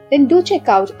podcast, then do check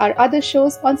out our other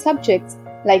shows on subjects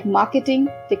like marketing,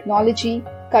 technology,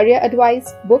 career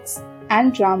advice, books,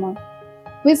 and drama.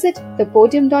 Visit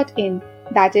thepodium.in,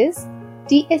 that is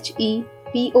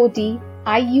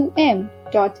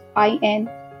thepodium.in,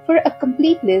 for a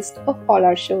complete list of all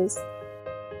our shows.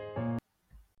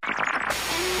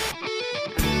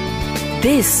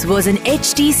 This was an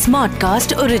HT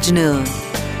Smartcast original.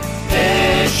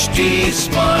 HT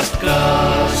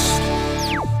Smartcast.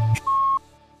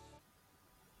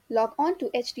 Log on to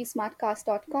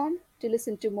htsmartcast.com to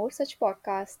listen to more such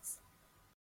podcasts.